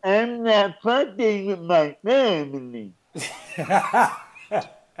money. I'm not parting with my family. Why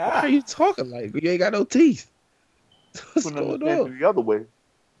are you talking like you ain't got no teeth? What's going on? The other way.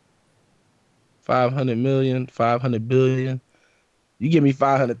 500 million, 500 billion. You give me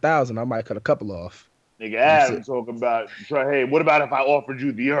 500,000, I might cut a couple off. Nigga, Adam talking about, hey, what about if I offered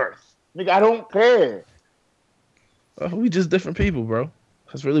you the earth? Nigga, I don't care. We just different people, bro.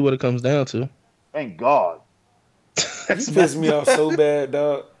 That's really what it comes down to. Thank God. You pissed me off so bad,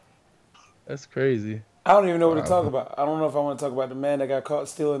 dog. That's crazy. I don't even know what to talk about. I don't know if I want to talk about the man that got caught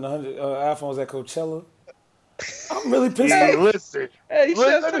stealing 100 iPhones at Coachella. I'm really pissed off. Listen. Hey,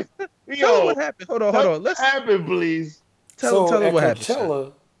 tell me what happened. Hold on. What happened, please? Tell him what happened.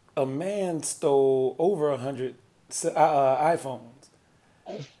 Coachella, a man stole over 100 iPhones.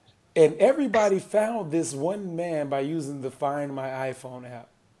 And everybody found this one man by using the Find My iPhone app.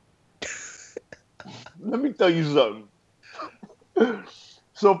 Let me tell you something.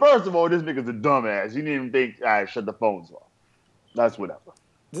 So first of all, this nigga's a dumbass. He didn't even think, all right, shut the phones off. That's whatever.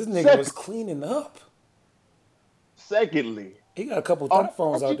 This nigga was cleaning up. Secondly, he got a couple of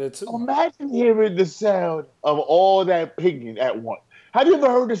phones out there too. Imagine hearing the sound of all that pinging at once. Have you ever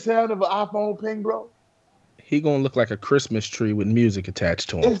heard the sound of an iPhone ping, bro? He gonna look like a Christmas tree with music attached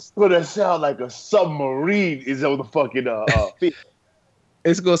to him. It's gonna sound like a submarine is on the fucking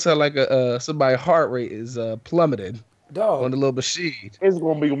It's gonna sound like somebody's heart rate is plummeted. Dog. On the little machine. It's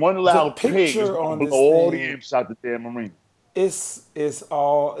gonna be one loud pig on blow all the amps out the damn marine. It's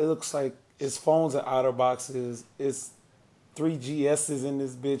all. It looks like it's phones and outer boxes. It's 3GSs in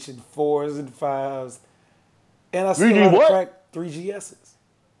this bitch and 4s and 5s, and I still have cracked 3GSs.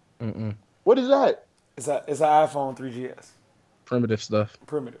 What is that? It's an iPhone 3GS. Primitive stuff.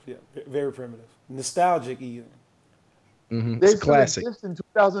 Primitive, yeah, very primitive. Nostalgic even. Mm-hmm. It's classic. In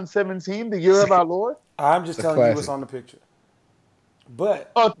 2017, the year of our Lord. I'm just telling you what's on the picture.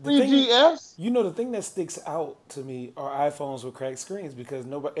 But 3GS. The thing that sticks out to me are iPhones with cracked screens because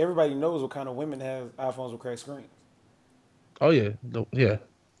everybody knows what kind of women have iPhones with cracked screens. Oh yeah, yeah.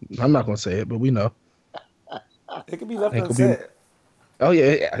 I'm not gonna say it, but we know. It could be left unsaid. Oh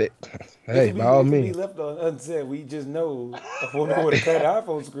yeah. Hey, by all means. It could be left unsaid. We just know a woman with a cracked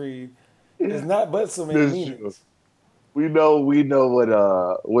iPhone screen is not but so many meanings. We know what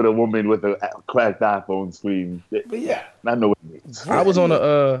a woman with a cracked iPhone screen. But yeah, I know what it means. I was on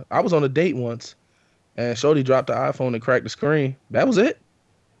a date once, and Shorty dropped the iPhone and cracked the screen. That was it.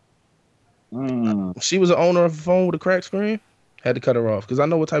 She was the owner of a phone with a cracked screen. Had to cut her off because I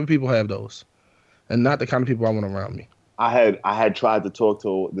know what type of people have those, and not the kind of people I want around me. I had tried to talk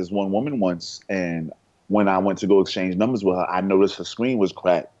to this one woman once, and when I went to go exchange numbers with her, I noticed her screen was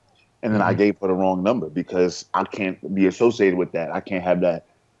cracked. And then I gave her the wrong number because I can't be associated with that. I can't have that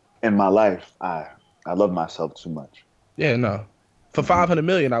in my life. I love myself too much. Yeah, no. For 500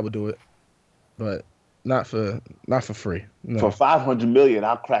 million, I would do it. But Not for free. No. For $500 million,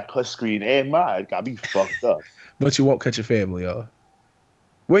 I'll crack her screen and mine. Got me fucked up. But you won't cut your family off.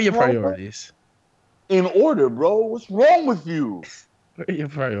 Where are your Bro, priorities? in order, bro. What's wrong with you? Where are your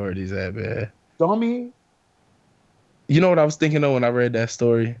priorities at, man? Dummy. You know what I was thinking of when I read that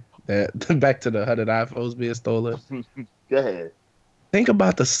story? That back to the 100 iPhones being stolen. Go ahead. Think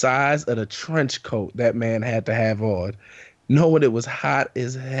about the size of the trench coat that man had to have on, knowing it was hot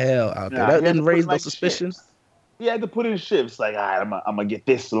as hell out there. That didn't raise no suspicion. He had to put in shifts. Like, all right, I'm gonna get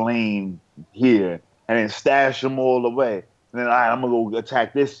this lane here and then stash them all away. And then, all right, I'm gonna go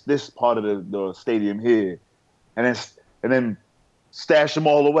attack this part of the stadium here, and then stash them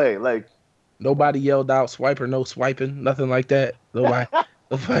all away. Like, nobody yelled out "swipe" or "no swiping," nothing like that.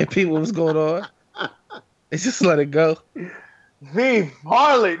 Nobody people was going on. They just let it go.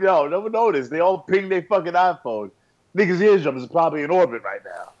 Harley, yo, never noticed. They all ping their fucking iPhone. Niggas' eardrums is probably in orbit right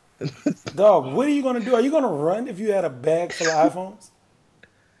now. Dog, what are you gonna do? Are you gonna run if you had a bag full of iPhones?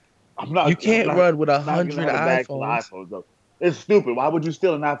 You can't run with 100 iPhones. Though. It's stupid. Why would you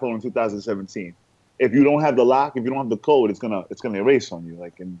steal an iPhone in 2017? If you don't have the lock, if you don't have the code, it's gonna erase on you.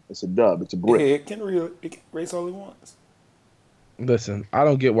 Like, and it's a dub. It's a brick. It can erase all it wants. Listen, I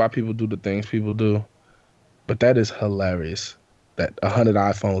don't get why people do the things people do, but that is hilarious. That 100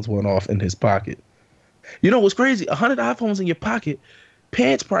 iPhones went off in his pocket. You know what's crazy? 100 iPhones in your pocket,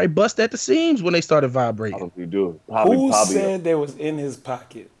 pants probably bust at the seams when they started vibrating. Probably do. Who said they was in his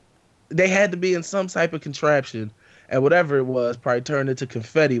pocket? They had to be in some type of contraption, and whatever it was probably turned into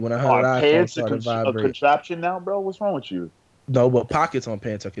confetti when 100 iPhones started vibrating. A contraption now, bro? What's wrong with you? No, but pockets on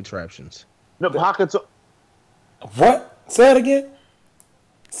pants are contraptions. No, pockets are... What? Say it again.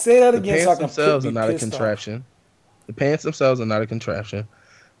 Say that again. The pants themselves are not a contraption. The pants themselves are not a contraption,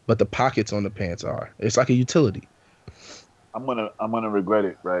 but the pockets on the pants are. It's like a utility. I'm gonna regret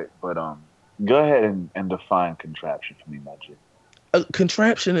it, right? But go ahead and define contraption for me, Magic. A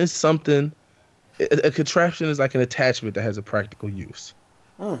contraption is something. A contraption is like an attachment that has a practical use.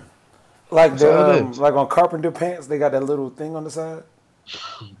 Like like on carpenter pants, they got that little thing on the side.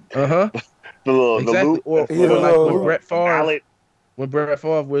 The loop. Or like when Brett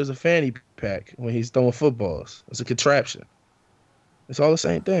Favre wears a fanny pack when he's throwing footballs. It's a contraption. It's all the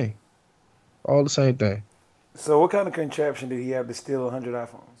same thing. All the same thing. So what kind of contraption did he have to steal 100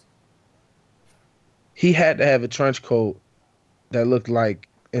 iPhones? He had to have a trench coat that looked like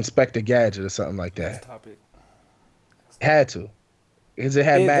Inspector Gadget or something like that. Next topic. Had to. Because it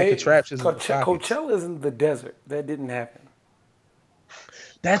had bad contraptions. Coachella is in the desert. That didn't happen.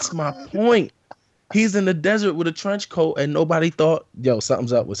 That's my point. He's in the desert with a trench coat and nobody thought, yo,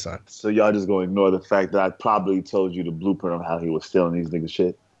 something's up with son. So y'all just gonna ignore the fact that I probably told you the blueprint on how he was stealing these niggas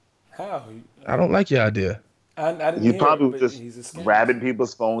shit? How? I don't like your idea. I didn't he hear probably it, was just grabbing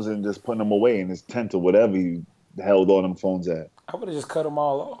people's phones and just putting them away in his tent or whatever he held all them phones at. I would have just cut them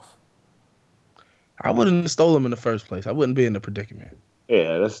all off. I wouldn't have stolen them in the first place. I wouldn't be in the predicament.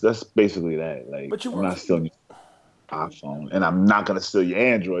 Yeah, that's basically that. Like, but I'm not stealing your iPhone, and I'm not gonna steal your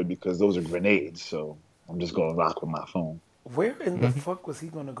Android because those are grenades. So I'm just gonna rock with my phone. Where in the fuck was he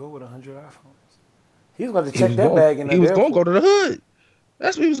gonna go with 100 iPhones? He was about to check that bag in the He was gonna go to the hood.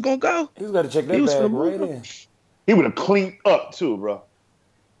 That's where he was gonna go. He was gonna check that bag right in. He would have cleaned up too, bro.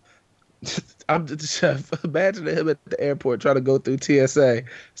 I'm the chef. Imagine him at the airport trying to go through TSA.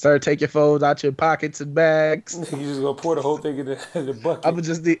 Start take your phones out your pockets and bags. You just gonna pour the whole thing in the bucket. I'm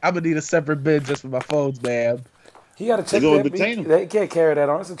gonna need a separate bin just for my phones, man. He gotta check that. They can't carry that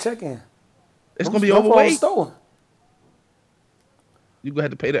on. It's a check-in. It's gonna be overweight. Stolen. You gonna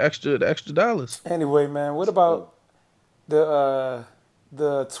have to pay the extra dollars. Anyway, man, what about the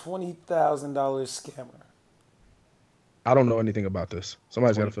 $20,000 scammer? I don't know anything about this.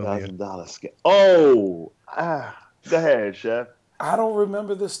 Somebody's got to fill me in. $20,000 scam. Oh, go ahead, chef. I don't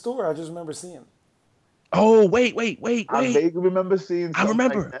remember the story. I just remember seeing it. Oh, wait. I vaguely remember seeing. I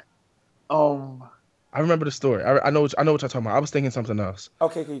remember. Like that. I remember the story. I know what you're talking about. I was thinking something else.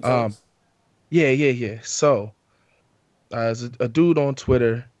 Okay, can you tell us? Yeah. So, there's a dude on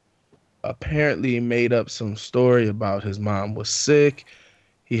Twitter apparently made up some story about his mom was sick.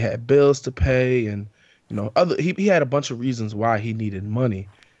 He had bills to pay, and he had a bunch of reasons why he needed money.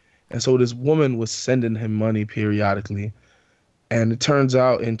 And so this woman was sending him money periodically. And it turns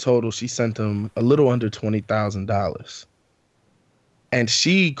out in total, she sent him a little under $20,000. And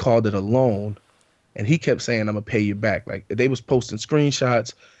she called it a loan. And he kept saying, I'm going to pay you back. Like, they was posting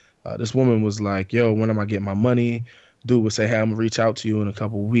screenshots. This woman was like, yo, when am I getting my money? Dude would say, hey, I'm going to reach out to you in a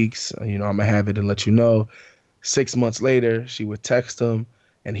couple of weeks. I'm going to have it and let you know. 6 months later, she would text him.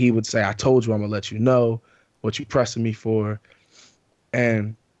 And he would say, I told you I'm going to let you know what you pressing me for.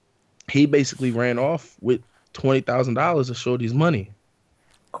 And he basically ran off with $20,000 of Shorty's money.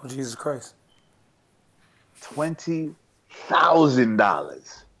 Oh, Jesus Christ.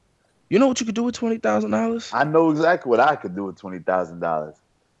 $20,000. You know what you could do with $20,000? I know exactly what I could do with $20,000.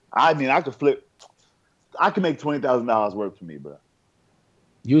 I mean, I could make $20,000 work for me, bro.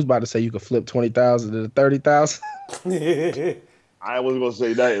 You was about to say you could flip 20,000 to 30,000. I wasn't gonna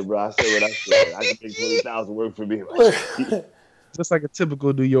say that, bro. I said what I said. I could make 20,000 work for me. Just like a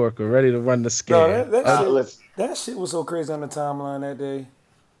typical New Yorker, ready to run the scam. No, that shit was so crazy on the timeline that day.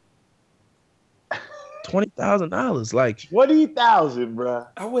 $20,000, like 20,000, bro.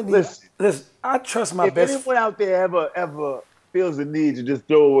 I wouldn't listen. I trust my best. If anyone out there ever feels the need to just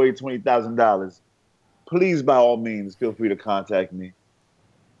throw away $20,000, please, by all means, feel free to contact me.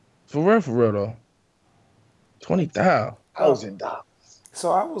 For real though. $20,000.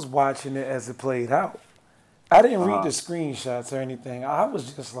 So I was watching it as it played out. I didn't read the screenshots or anything. I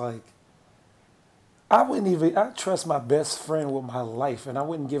was just like, I trust my best friend with my life, and I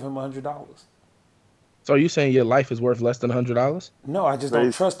wouldn't give him $100. So are you saying your life is worth less than $100? No, I just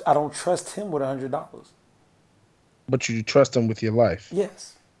don't trust. I don't trust him with $100. But you trust him with your life?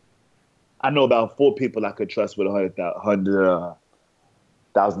 Yes. I know about 4 people I could trust with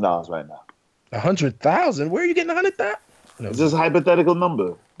 $100,000 right now. 100,000? Where are you getting 100,000? No. It's just a hypothetical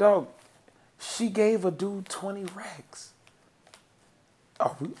number. Dog, she gave a dude 20 racks.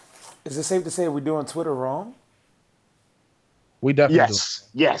 Is it safe to say we're doing Twitter wrong? We definitely do.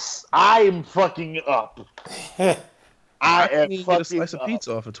 Yes. I am fucking up. I am fucking get a slice of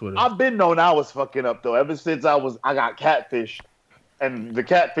pizza off of Twitter. I've been known I was fucking up though. Ever since I got catfish, and the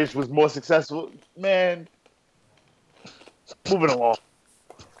catfish was more successful. Man, moving along.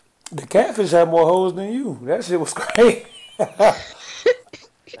 The catfish had more hoes than you. That shit was crazy.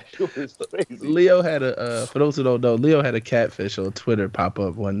 Leo had for those who don't know, Leo had a catfish on Twitter pop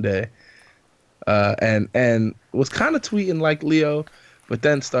up one day. And was kind of tweeting like Leo, but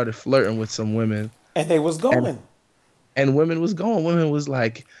then started flirting with some women. And they was going. And women was going. Women was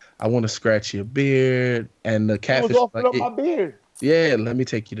like, I want to scratch your beard. And the catfish was offering up my beard. Yeah, let me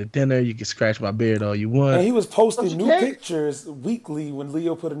take you to dinner. You can scratch my beard all you want. And he was posting new pictures weekly when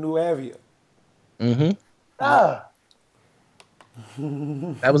Leo put a new Avia. Mm-hmm. That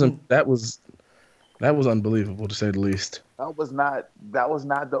was unbelievable to say the least. That was not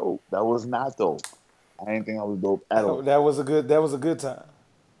dope. That was not dope. I didn't think I was dope at all. That was a good time.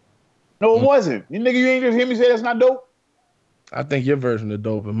 No, it wasn't. You ain't just hear me say that's not dope. I think your version of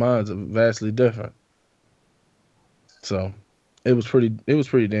dope and mine's vastly different. So it was pretty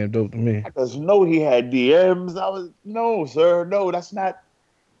damn dope to me. I just know he had DMs. No, sir. No, that's not.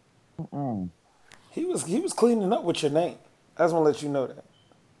 He was cleaning up with your name. I just want to let you know that.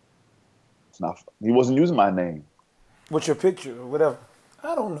 It's not. He wasn't using my name. With your picture or whatever.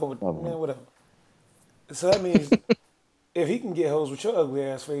 I don't know whatever. So that means if he can get hoes with your ugly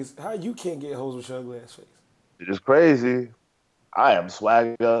ass face, how you can't get hoes with your ugly ass face? It's just crazy. I am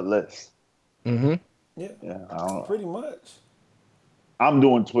swaggerless. Mm-hmm. Yeah. Pretty much. I'm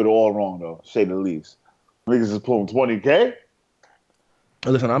doing Twitter all wrong though, say the least. Niggas is pulling 20K.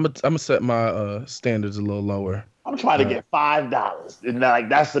 Listen, I'm gonna set my standards a little lower. I'm trying to get $5, and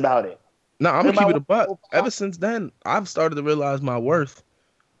that's about it. No, I'm gonna keep it a buck. Ever since then, I've started to realize my worth.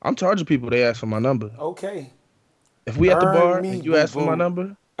 I'm charging people. They ask for my number. Okay. If we at the bar and you ask for my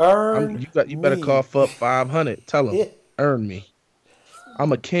number, you better call for 500. Tell them, earn me.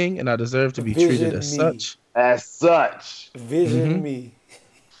 I'm a king, and I deserve to be treated as such. As such. Vision me.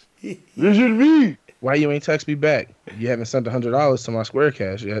 Vision me. Why you ain't text me back? You haven't sent $100 to my Square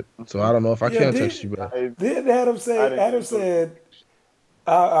Cash yet, so I don't know if I can text you back. Then Adam said,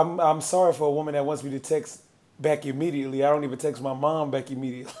 I'm sorry for a woman that wants me to text back immediately. I don't even text my mom back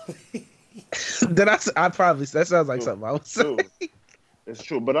immediately. Then I probably, that sounds like something I would say. It's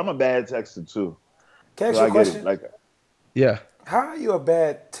true, but I'm a bad texter too. Can I ask you a question? Yeah. How are you a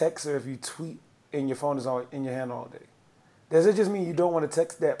bad texter if you tweet and your phone is in your hand all day? Does it just mean you don't want to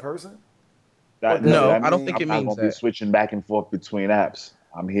text that person? I don't think it means that. I'm not going to be switching back and forth between apps.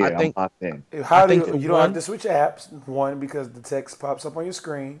 I'm here. I'm locked in. You don't have to switch apps, one, because the text pops up on your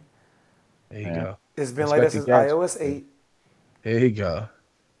screen. There you go. It's been like that since iOS 8. There you go.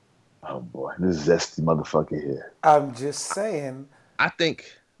 Oh, boy. This zesty motherfucker here. I'm just saying. I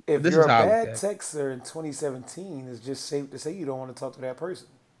think if you're a bad texter in 2017, it's just safe to say you don't want to talk to that person.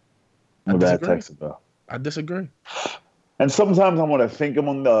 I'm a bad texter, bro. I disagree. And sometimes I'm going to think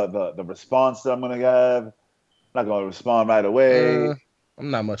on the response that I'm going to have. I'm not going to respond right away.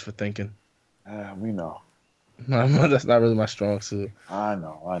 I'm not much for thinking. We know. That's not really my strong suit. I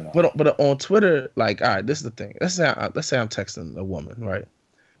know. But on Twitter, like, all right, this is the thing. Let's say I'm texting a woman, right?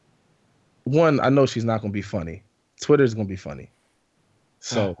 one, I know she's not gonna be funny. Twitter's gonna be funny.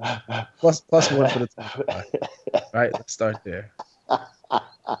 So plus one for the timeline. Right? Let's start there.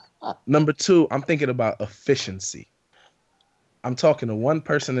 Number two, I'm thinking about efficiency. I'm talking to one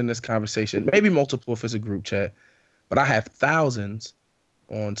person in this conversation, maybe multiple if it's a group chat, but I have thousands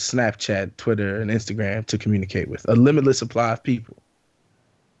on Snapchat, Twitter, and Instagram to communicate with. A limitless supply of people.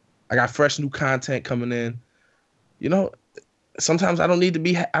 I got fresh new content coming in. You know, sometimes I don't need to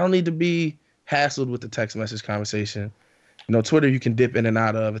be hassled with the text message conversation. You know, Twitter you can dip in and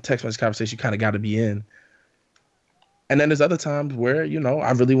out of. A text message conversation you kind of got to be in. And then there's other times where, you know,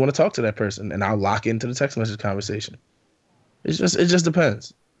 I really want to talk to that person and I'll lock into the text message conversation. It just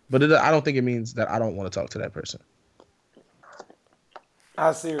depends. But I don't think it means that I don't want to talk to that person.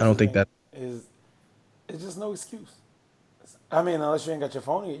 I seriously I don't think that it's just no excuse. I mean, unless you ain't got your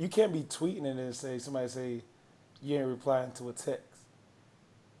phone in, you can't be tweeting and then somebody say you ain't replying to a text.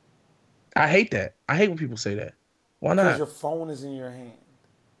 I hate that. I hate when people say that. Why Because not? your phone is in your hand.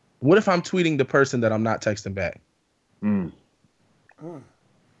 What if I'm tweeting the person that I'm not texting back?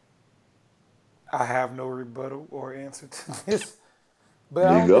 I have no rebuttal or answer to this. But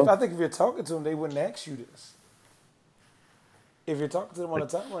I think if you're talking to them, they wouldn't ask you this. If you're talking to them on the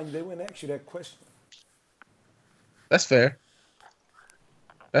timeline, they wouldn't ask you that question. That's fair.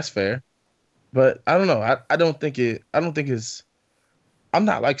 That's fair. But I don't know. I don't think it's I'm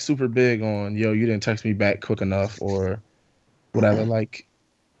not like super big on, yo, you didn't text me back quick enough or whatever. Like,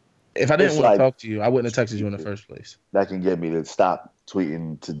 if I didn't want to talk to you, I wouldn't have texted you in the first place. That can get me to stop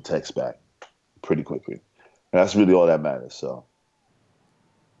tweeting to text back pretty quickly. And that's really all that matters. So,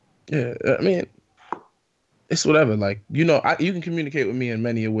 yeah, I mean, it's whatever. Like, you know, you can communicate with me in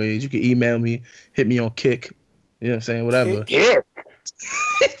many ways. You can email me, hit me on Kick. You know what I'm saying? Whatever. Kick.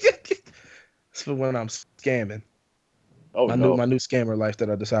 It's for when I'm scamming. Oh, my new scammer life that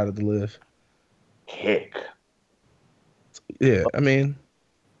I decided to live. Kick. Yeah, I mean,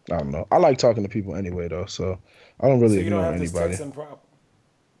 I don't know. I like talking to people anyway, though, so I don't really ignore anybody. So you don't have this texting problem?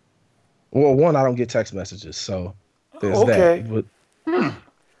 Well, one, I don't get text messages, so there's that.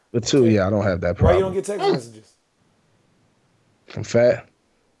 But two, yeah, I don't have that problem. Why you don't get text messages? I'm fat.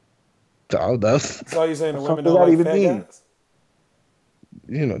 That's all you're saying. The women don't like fat guys?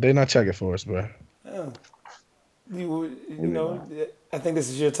 You know, they're not checking for us, bro. Yeah. You know, I think this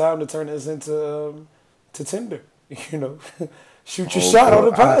is your time to turn this into to Tinder. You know, shoot your shot on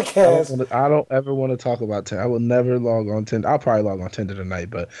the podcast. I don't ever want to talk about Tinder. I will never log on Tinder. I'll probably log on Tinder tonight,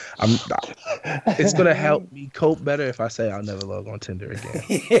 but it's gonna help me cope better if I say I'll never log on Tinder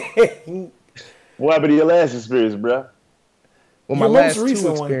again. What happened to your last experience, bro? Well, my last two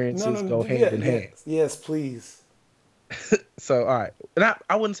experiences go hand in hand. Yes, please. So, all right, and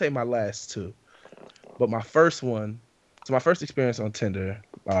I wouldn't say my last two, but my first one. So my first experience on Tinder.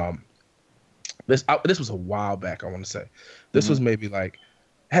 This was a while back, I want to say. This was maybe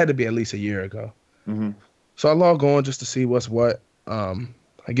had to be at least a year ago. Mm-hmm. So I log on just to see what's what. I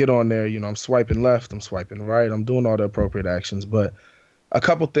get on there, you know, I'm swiping left, I'm swiping right, I'm doing all the appropriate actions, but a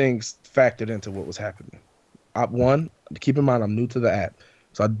couple things factored into what was happening. One, keep in mind I'm new to the app,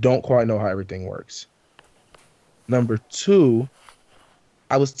 so I don't quite know how everything works. Number two,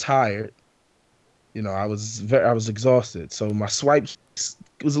 I was tired. You know, I was exhausted, so my swipes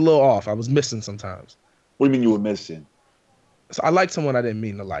was a little off. I was missing sometimes. What do you mean you were missing? So I liked someone I didn't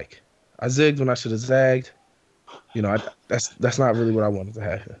mean to like. I zigged when I should have zagged. You know, that's not really what I wanted to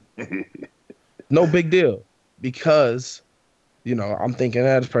happen. No big deal, because, you know, I'm thinking,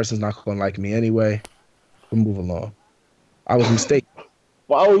 this person's not going to like me anyway. We'll move along. I was mistaken.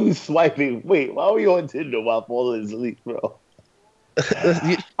 Why were you swiping? Wait, why were you on Tinder while falling asleep, bro?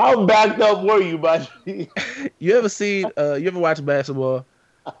 How backed up were you, buddy? You ever watch basketball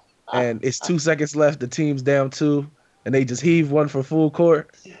and it's 2 seconds left, the team's down 2, and they just heave one for full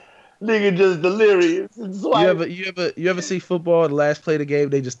court? Nigga just delirious and swipe. You ever see football, the last play of the game,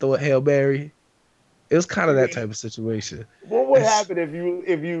 they just throw a Hail Mary? It was kind of that type of situation. What would happen if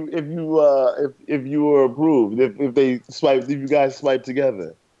you were approved? If you guys swiped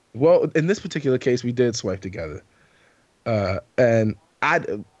together? Well, in this particular case, we did swipe together. And I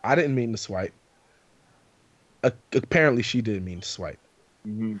didn't mean to swipe. Apparently, she didn't mean to swipe.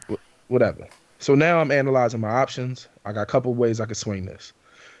 Mm-hmm. Whatever. So now I'm analyzing my options. I got a couple ways I could swing this.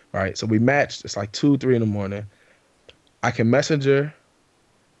 All right. So we matched. It's like 2, 3 in the morning. I can message her,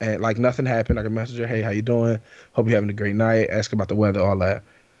 and nothing happened. I can message her, hey, how you doing? Hope you're having a great night. Ask about the weather, all that.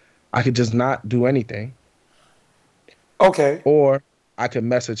 I could just not do anything. Okay. Or I could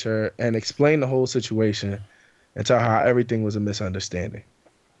message her and explain the whole situation and tell her how everything was a misunderstanding.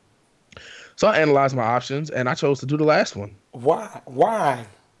 So I analyzed my options, and I chose to do the last one. Why?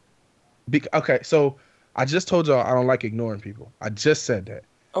 Okay, so I just told y'all I don't like ignoring people. I just said that.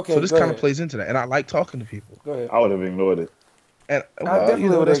 So Okay, this go kind of ahead. plays into that, and I like talking to people. Go ahead. I would have ignored it. And I well,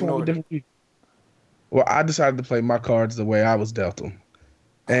 definitely would have that's why we're ignored it. different people. Well, I decided to play my cards the way I was dealt them,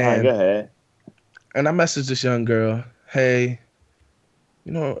 All right, go and ahead. I messaged this young girl, hey,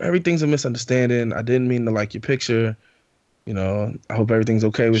 everything's a misunderstanding. I didn't mean to like your picture. I hope everything's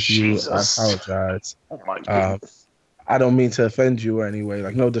okay with you. I Jesus. apologize. Oh my Um, goodness. I don't mean to offend you or anyway,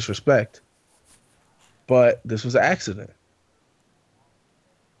 like no disrespect, but this was an accident.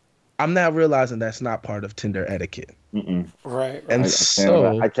 I'm now realizing that's not part of Tinder etiquette. Mm-mm. Right, And right.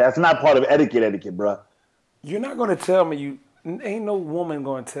 so, I can't. It's not part of etiquette, bro. You're not gonna tell me you ain't no woman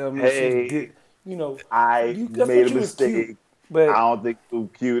gonna tell me she Hey, did. You know, I I made thought a you was cute, mistake. I but don't think you're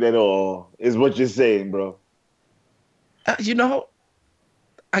cute at all. Is what you're saying, bro. uh, you know,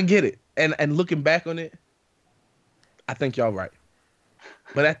 I get it. And looking back on it, I think y'all right.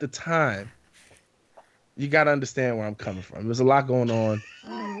 But at the time, you got to understand where I'm coming from. There's a lot going on.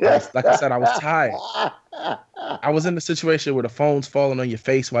 Like I said, I was tired. I was in the situation where the phone's falling on your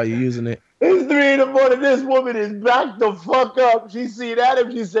face while you're using it. It's 3 in the morning. This woman is back the fuck up. She seen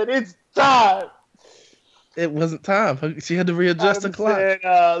Adam. She said, "It's time." It wasn't time. She had to readjust the Adam clock. said,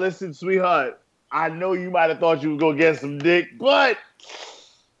 "Listen, sweetheart. I know you might have thought you was gonna get some dick, but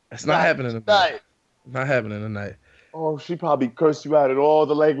It's not not happening tonight. tonight." Not happening tonight. Oh, she probably cursed you out in all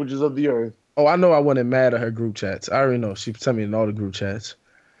the languages of the earth. Oh, I know I wasn't mad at her group chats. I already know. She sent me in all the group chats.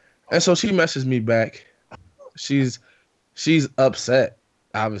 And so she messaged me back. She's upset,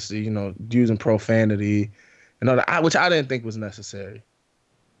 obviously, using profanity and all that, which I didn't think was necessary.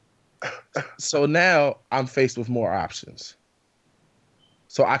 So now I'm faced with more options.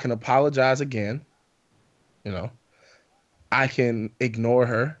 So I can apologize again, you know. I can ignore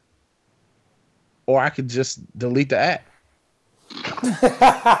her, or I could just delete the app.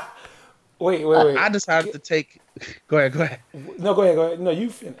 wait. I decided to take. Go ahead. No, go ahead. No, you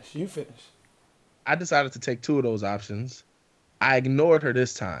finish. You finish. I decided to take two of those options. I ignored her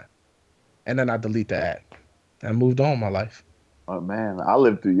this time, and then I delete the app. I moved on with my life. Oh man, I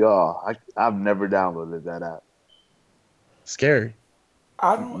lived through y'all. I've never downloaded that app. Scary.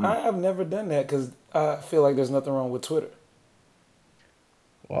 I don't. Mm-mm. I have never done that because I feel like there's nothing wrong with Twitter.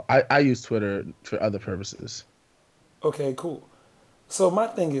 Well, I use Twitter for other purposes. Okay, cool. So my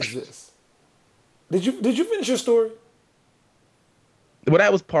thing is this: did you finish your story? Well,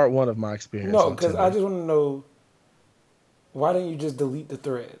 that was part one of my experience No, on because I Tinder. just want to know why didn't you just delete the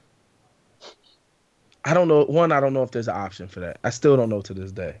thread? I don't know. One, I don't know if there's an option for that. I still don't know to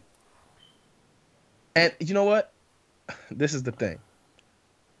this day. And you know what? This is the thing.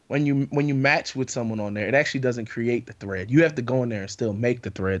 When you match with someone on there, it actually doesn't create the thread. You have to go in there and still make the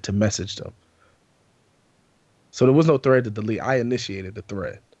thread to message them. So there was no thread to delete. I initiated the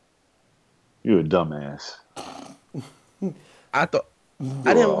thread. You a dumbass. I thought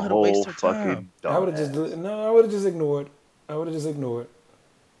I You're didn't a want her to waste whole her time. fucking I would have just dumbass. no. I would have just ignored. I would have just ignored.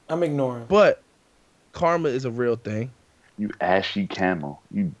 I'm ignoring. But karma is a real thing. You ashy camel.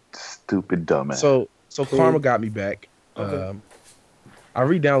 You stupid dumbass. So karma Pig. got me back. Okay. I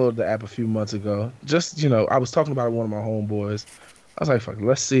re-downloaded the app a few months ago. Just I was talking about it with one of my homeboys. I was like, "Fuck,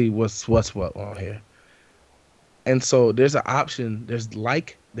 let's see what's what on here." And so there's an option. There's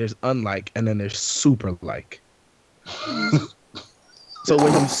like, there's unlike, and then there's super like. So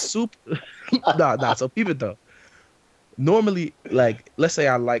when you super, nah. So peep it though. Normally, like, let's say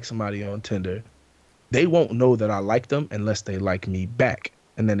I like somebody on Tinder, they won't know that I like them unless they like me back,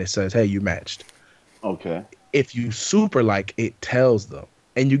 and then it says, "Hey, you matched." Okay. If you super like, it tells them,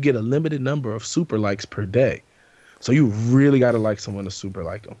 and you get a limited number of super likes per day. So you really got to like someone to super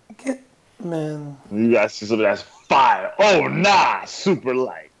like them. Get man. You guys see something that's fire. Oh nah, super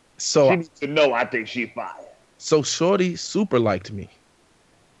light. She So needs to know I think she fire. so Shorty super liked me,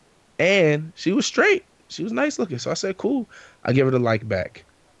 and she was straight. She was nice looking. So I said, "Cool." I give her the like back.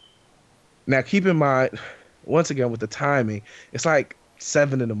 Now keep in mind, once again with the timing, it's like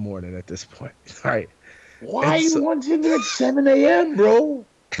 7 in the morning at this point, right? Why And you so want Tinder at 7 a.m., bro?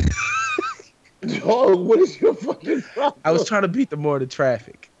 Dog, what is your fucking problem? I was trying to beat the morning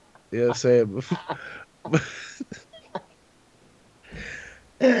traffic. You know what I'm saying?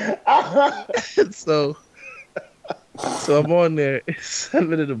 So I'm on there. It's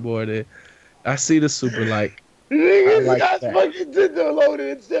 7 in the morning. I see the super like. Niggas like got that. fucking Tinder loaded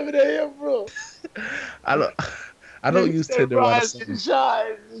at 7 a.m., bro. I don't use Tinder while the Rise sun and is.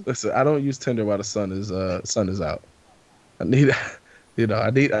 shine. Listen, I don't use Tinder while the sun is out. I need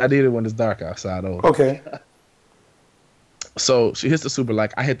I need it when it's dark outside only. Okay. So she hits the super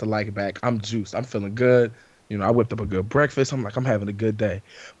like. I hit the like back. I'm juiced. I'm feeling good. I whipped up a good breakfast. I'm like, I'm having a good day.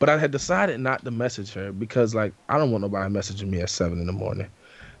 But I had decided not to message her because, like, I don't want nobody messaging me at 7 in the morning.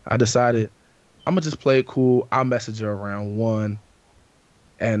 I decided I'm going to just play it cool. I'll message her around 1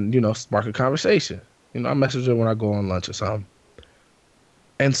 and, spark a conversation. I message her when I go on lunch or something.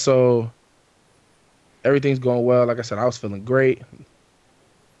 And so everything's going well. Like I said, I was feeling great.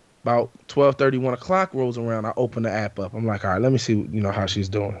 About 12:30, 1 o'clock rolls around. I open the app up. I'm like, all right, let me see, how she's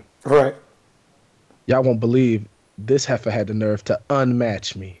doing. Right. Y'all won't believe this heifer had the nerve to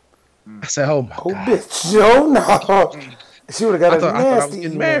unmatch me. I said, oh, my God. Bitch. Yo, no. She would have got I a thought I was nasty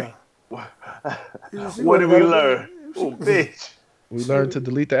getting email. married. What did we learn? Oh, bitch. We learned to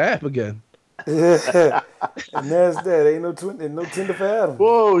delete the app again. Yeah. And that's that. Ain't no Tinder for Adam.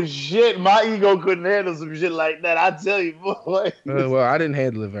 Whoa, shit. My ego couldn't handle some shit like that. I tell you, boy. Well, I didn't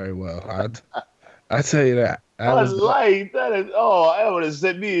handle it very well. I tell you that. That would have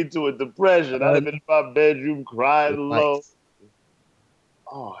sent me into a depression. I'd have been in my bedroom crying alone.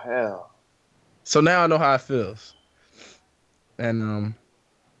 Oh, hell. So now I know how it feels. And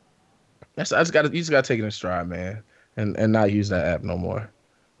you just gotta take it in stride, man. And not use that app no more.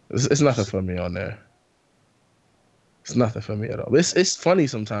 It's nothing for me on there. It's nothing for me at all. It's funny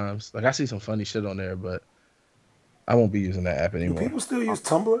sometimes. Like, I see some funny shit on there, but I won't be using that app anymore. Do people still use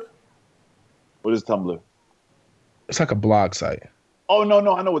Tumblr? What is Tumblr? It's like a blog site. Oh, no,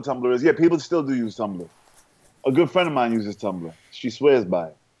 I know what Tumblr is. Yeah, people still do use Tumblr. A good friend of mine uses Tumblr. She swears by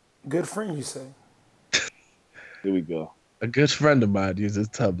it. Good friend, you say? Here we go. A good friend of mine uses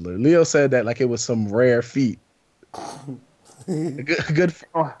Tumblr. Leo said that like it was some rare feat. A good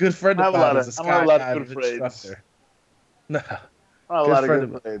friend of mine is a skydiving instructor. No. A lot of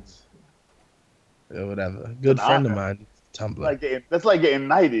good friends. Yeah, whatever. Good friend of mine, Tumblr. That's like getting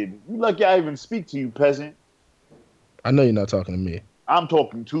knighted. You lucky I even speak to you, peasant. I know you're not talking to me. I'm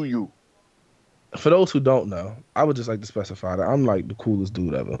talking to you. For those who don't know, I would just like to specify that I'm like the coolest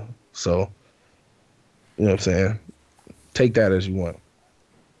dude ever. So, you know what I'm saying? Take that as you want.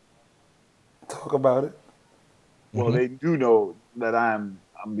 Talk about it. Well, they do know that I'm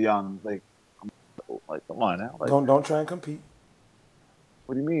beyond, like, come on now. Like, don't try and compete.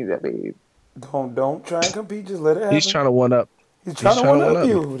 What do you mean that, babe? Don't try and compete. Just let it happen. He's trying to one up. He's trying to one up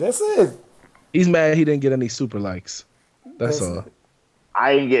you. That's it. He's mad he didn't get any super likes. That's all. It.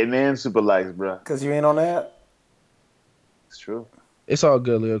 I ain't getting any super likes, bro. Because you ain't on that? It's true. It's all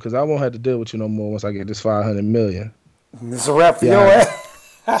good, Leo, because I won't have to deal with you no more once I get this $500 million. It's a wrap for your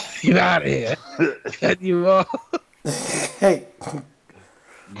ass. Get out of here. Cut you off. Hey.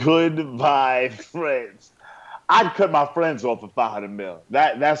 Goodbye, friends. I'd cut my friends off for $500 million.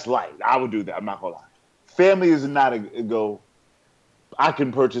 That's light. I would do that. I'm not gonna lie. Family is not a go. I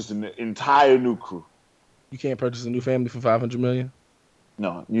can purchase an entire new crew. You can't purchase a new family for $500 million?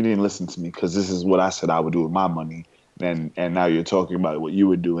 No, you didn't listen to me because this is what I said I would do with my money. And now you're talking about what you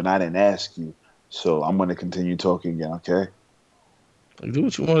would do, and I didn't ask you. So I'm going to continue talking again, okay? Do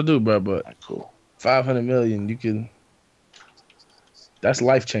what you want to do, bro, but cool. $500 million, you can... That's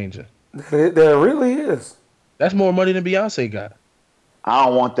life-changing. There really is. That's more money than Beyonce got. I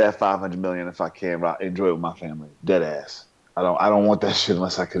don't want that $500 million if I can't enjoy it with my family. Dead ass. I don't want that shit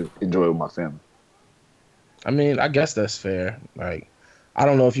unless I could enjoy it with my family. I mean, I guess that's fair. Like, I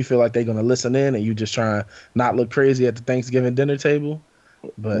don't know if you feel like they're going to listen in and you just try and not look crazy at the Thanksgiving dinner table.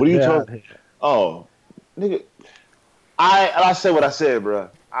 But what are you talking? Oh, nigga. I said what I said, bro.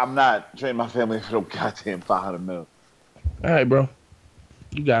 I'm not trading my family for no goddamn $500 million. All right, bro.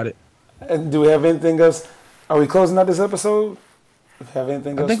 You got it. And do we have anything else? Are we closing out this episode? Have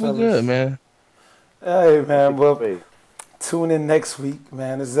anything else? I think we're good, man. Hey, man. Well, tune in next week,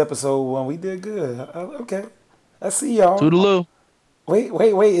 man. This is episode 1. We did good. Okay. I see y'all. Toodaloo. Wait.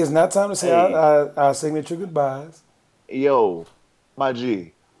 It's not time to say our signature goodbyes. Yo, my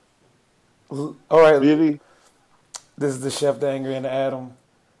G. All right. Really? This is the Chef, the Angry, and the Adam.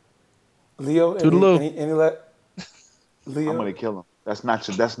 Leo, any Leo? I'm gonna kill him. That's not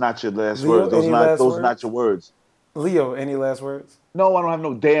your last Leo, words. Those are not your words. Leo, any last words? No, I don't have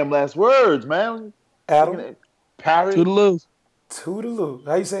no damn last words, man. Adam? Parrot? Toodaloo.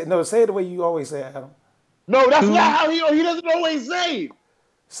 How you say it? No, say it the way you always say it, Adam. No, that's not how he doesn't always say it.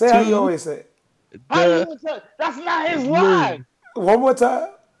 Say how you always say it. That's not his line. One more time.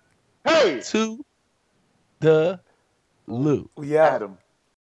 Hey. To the Lou. Yeah. Adam.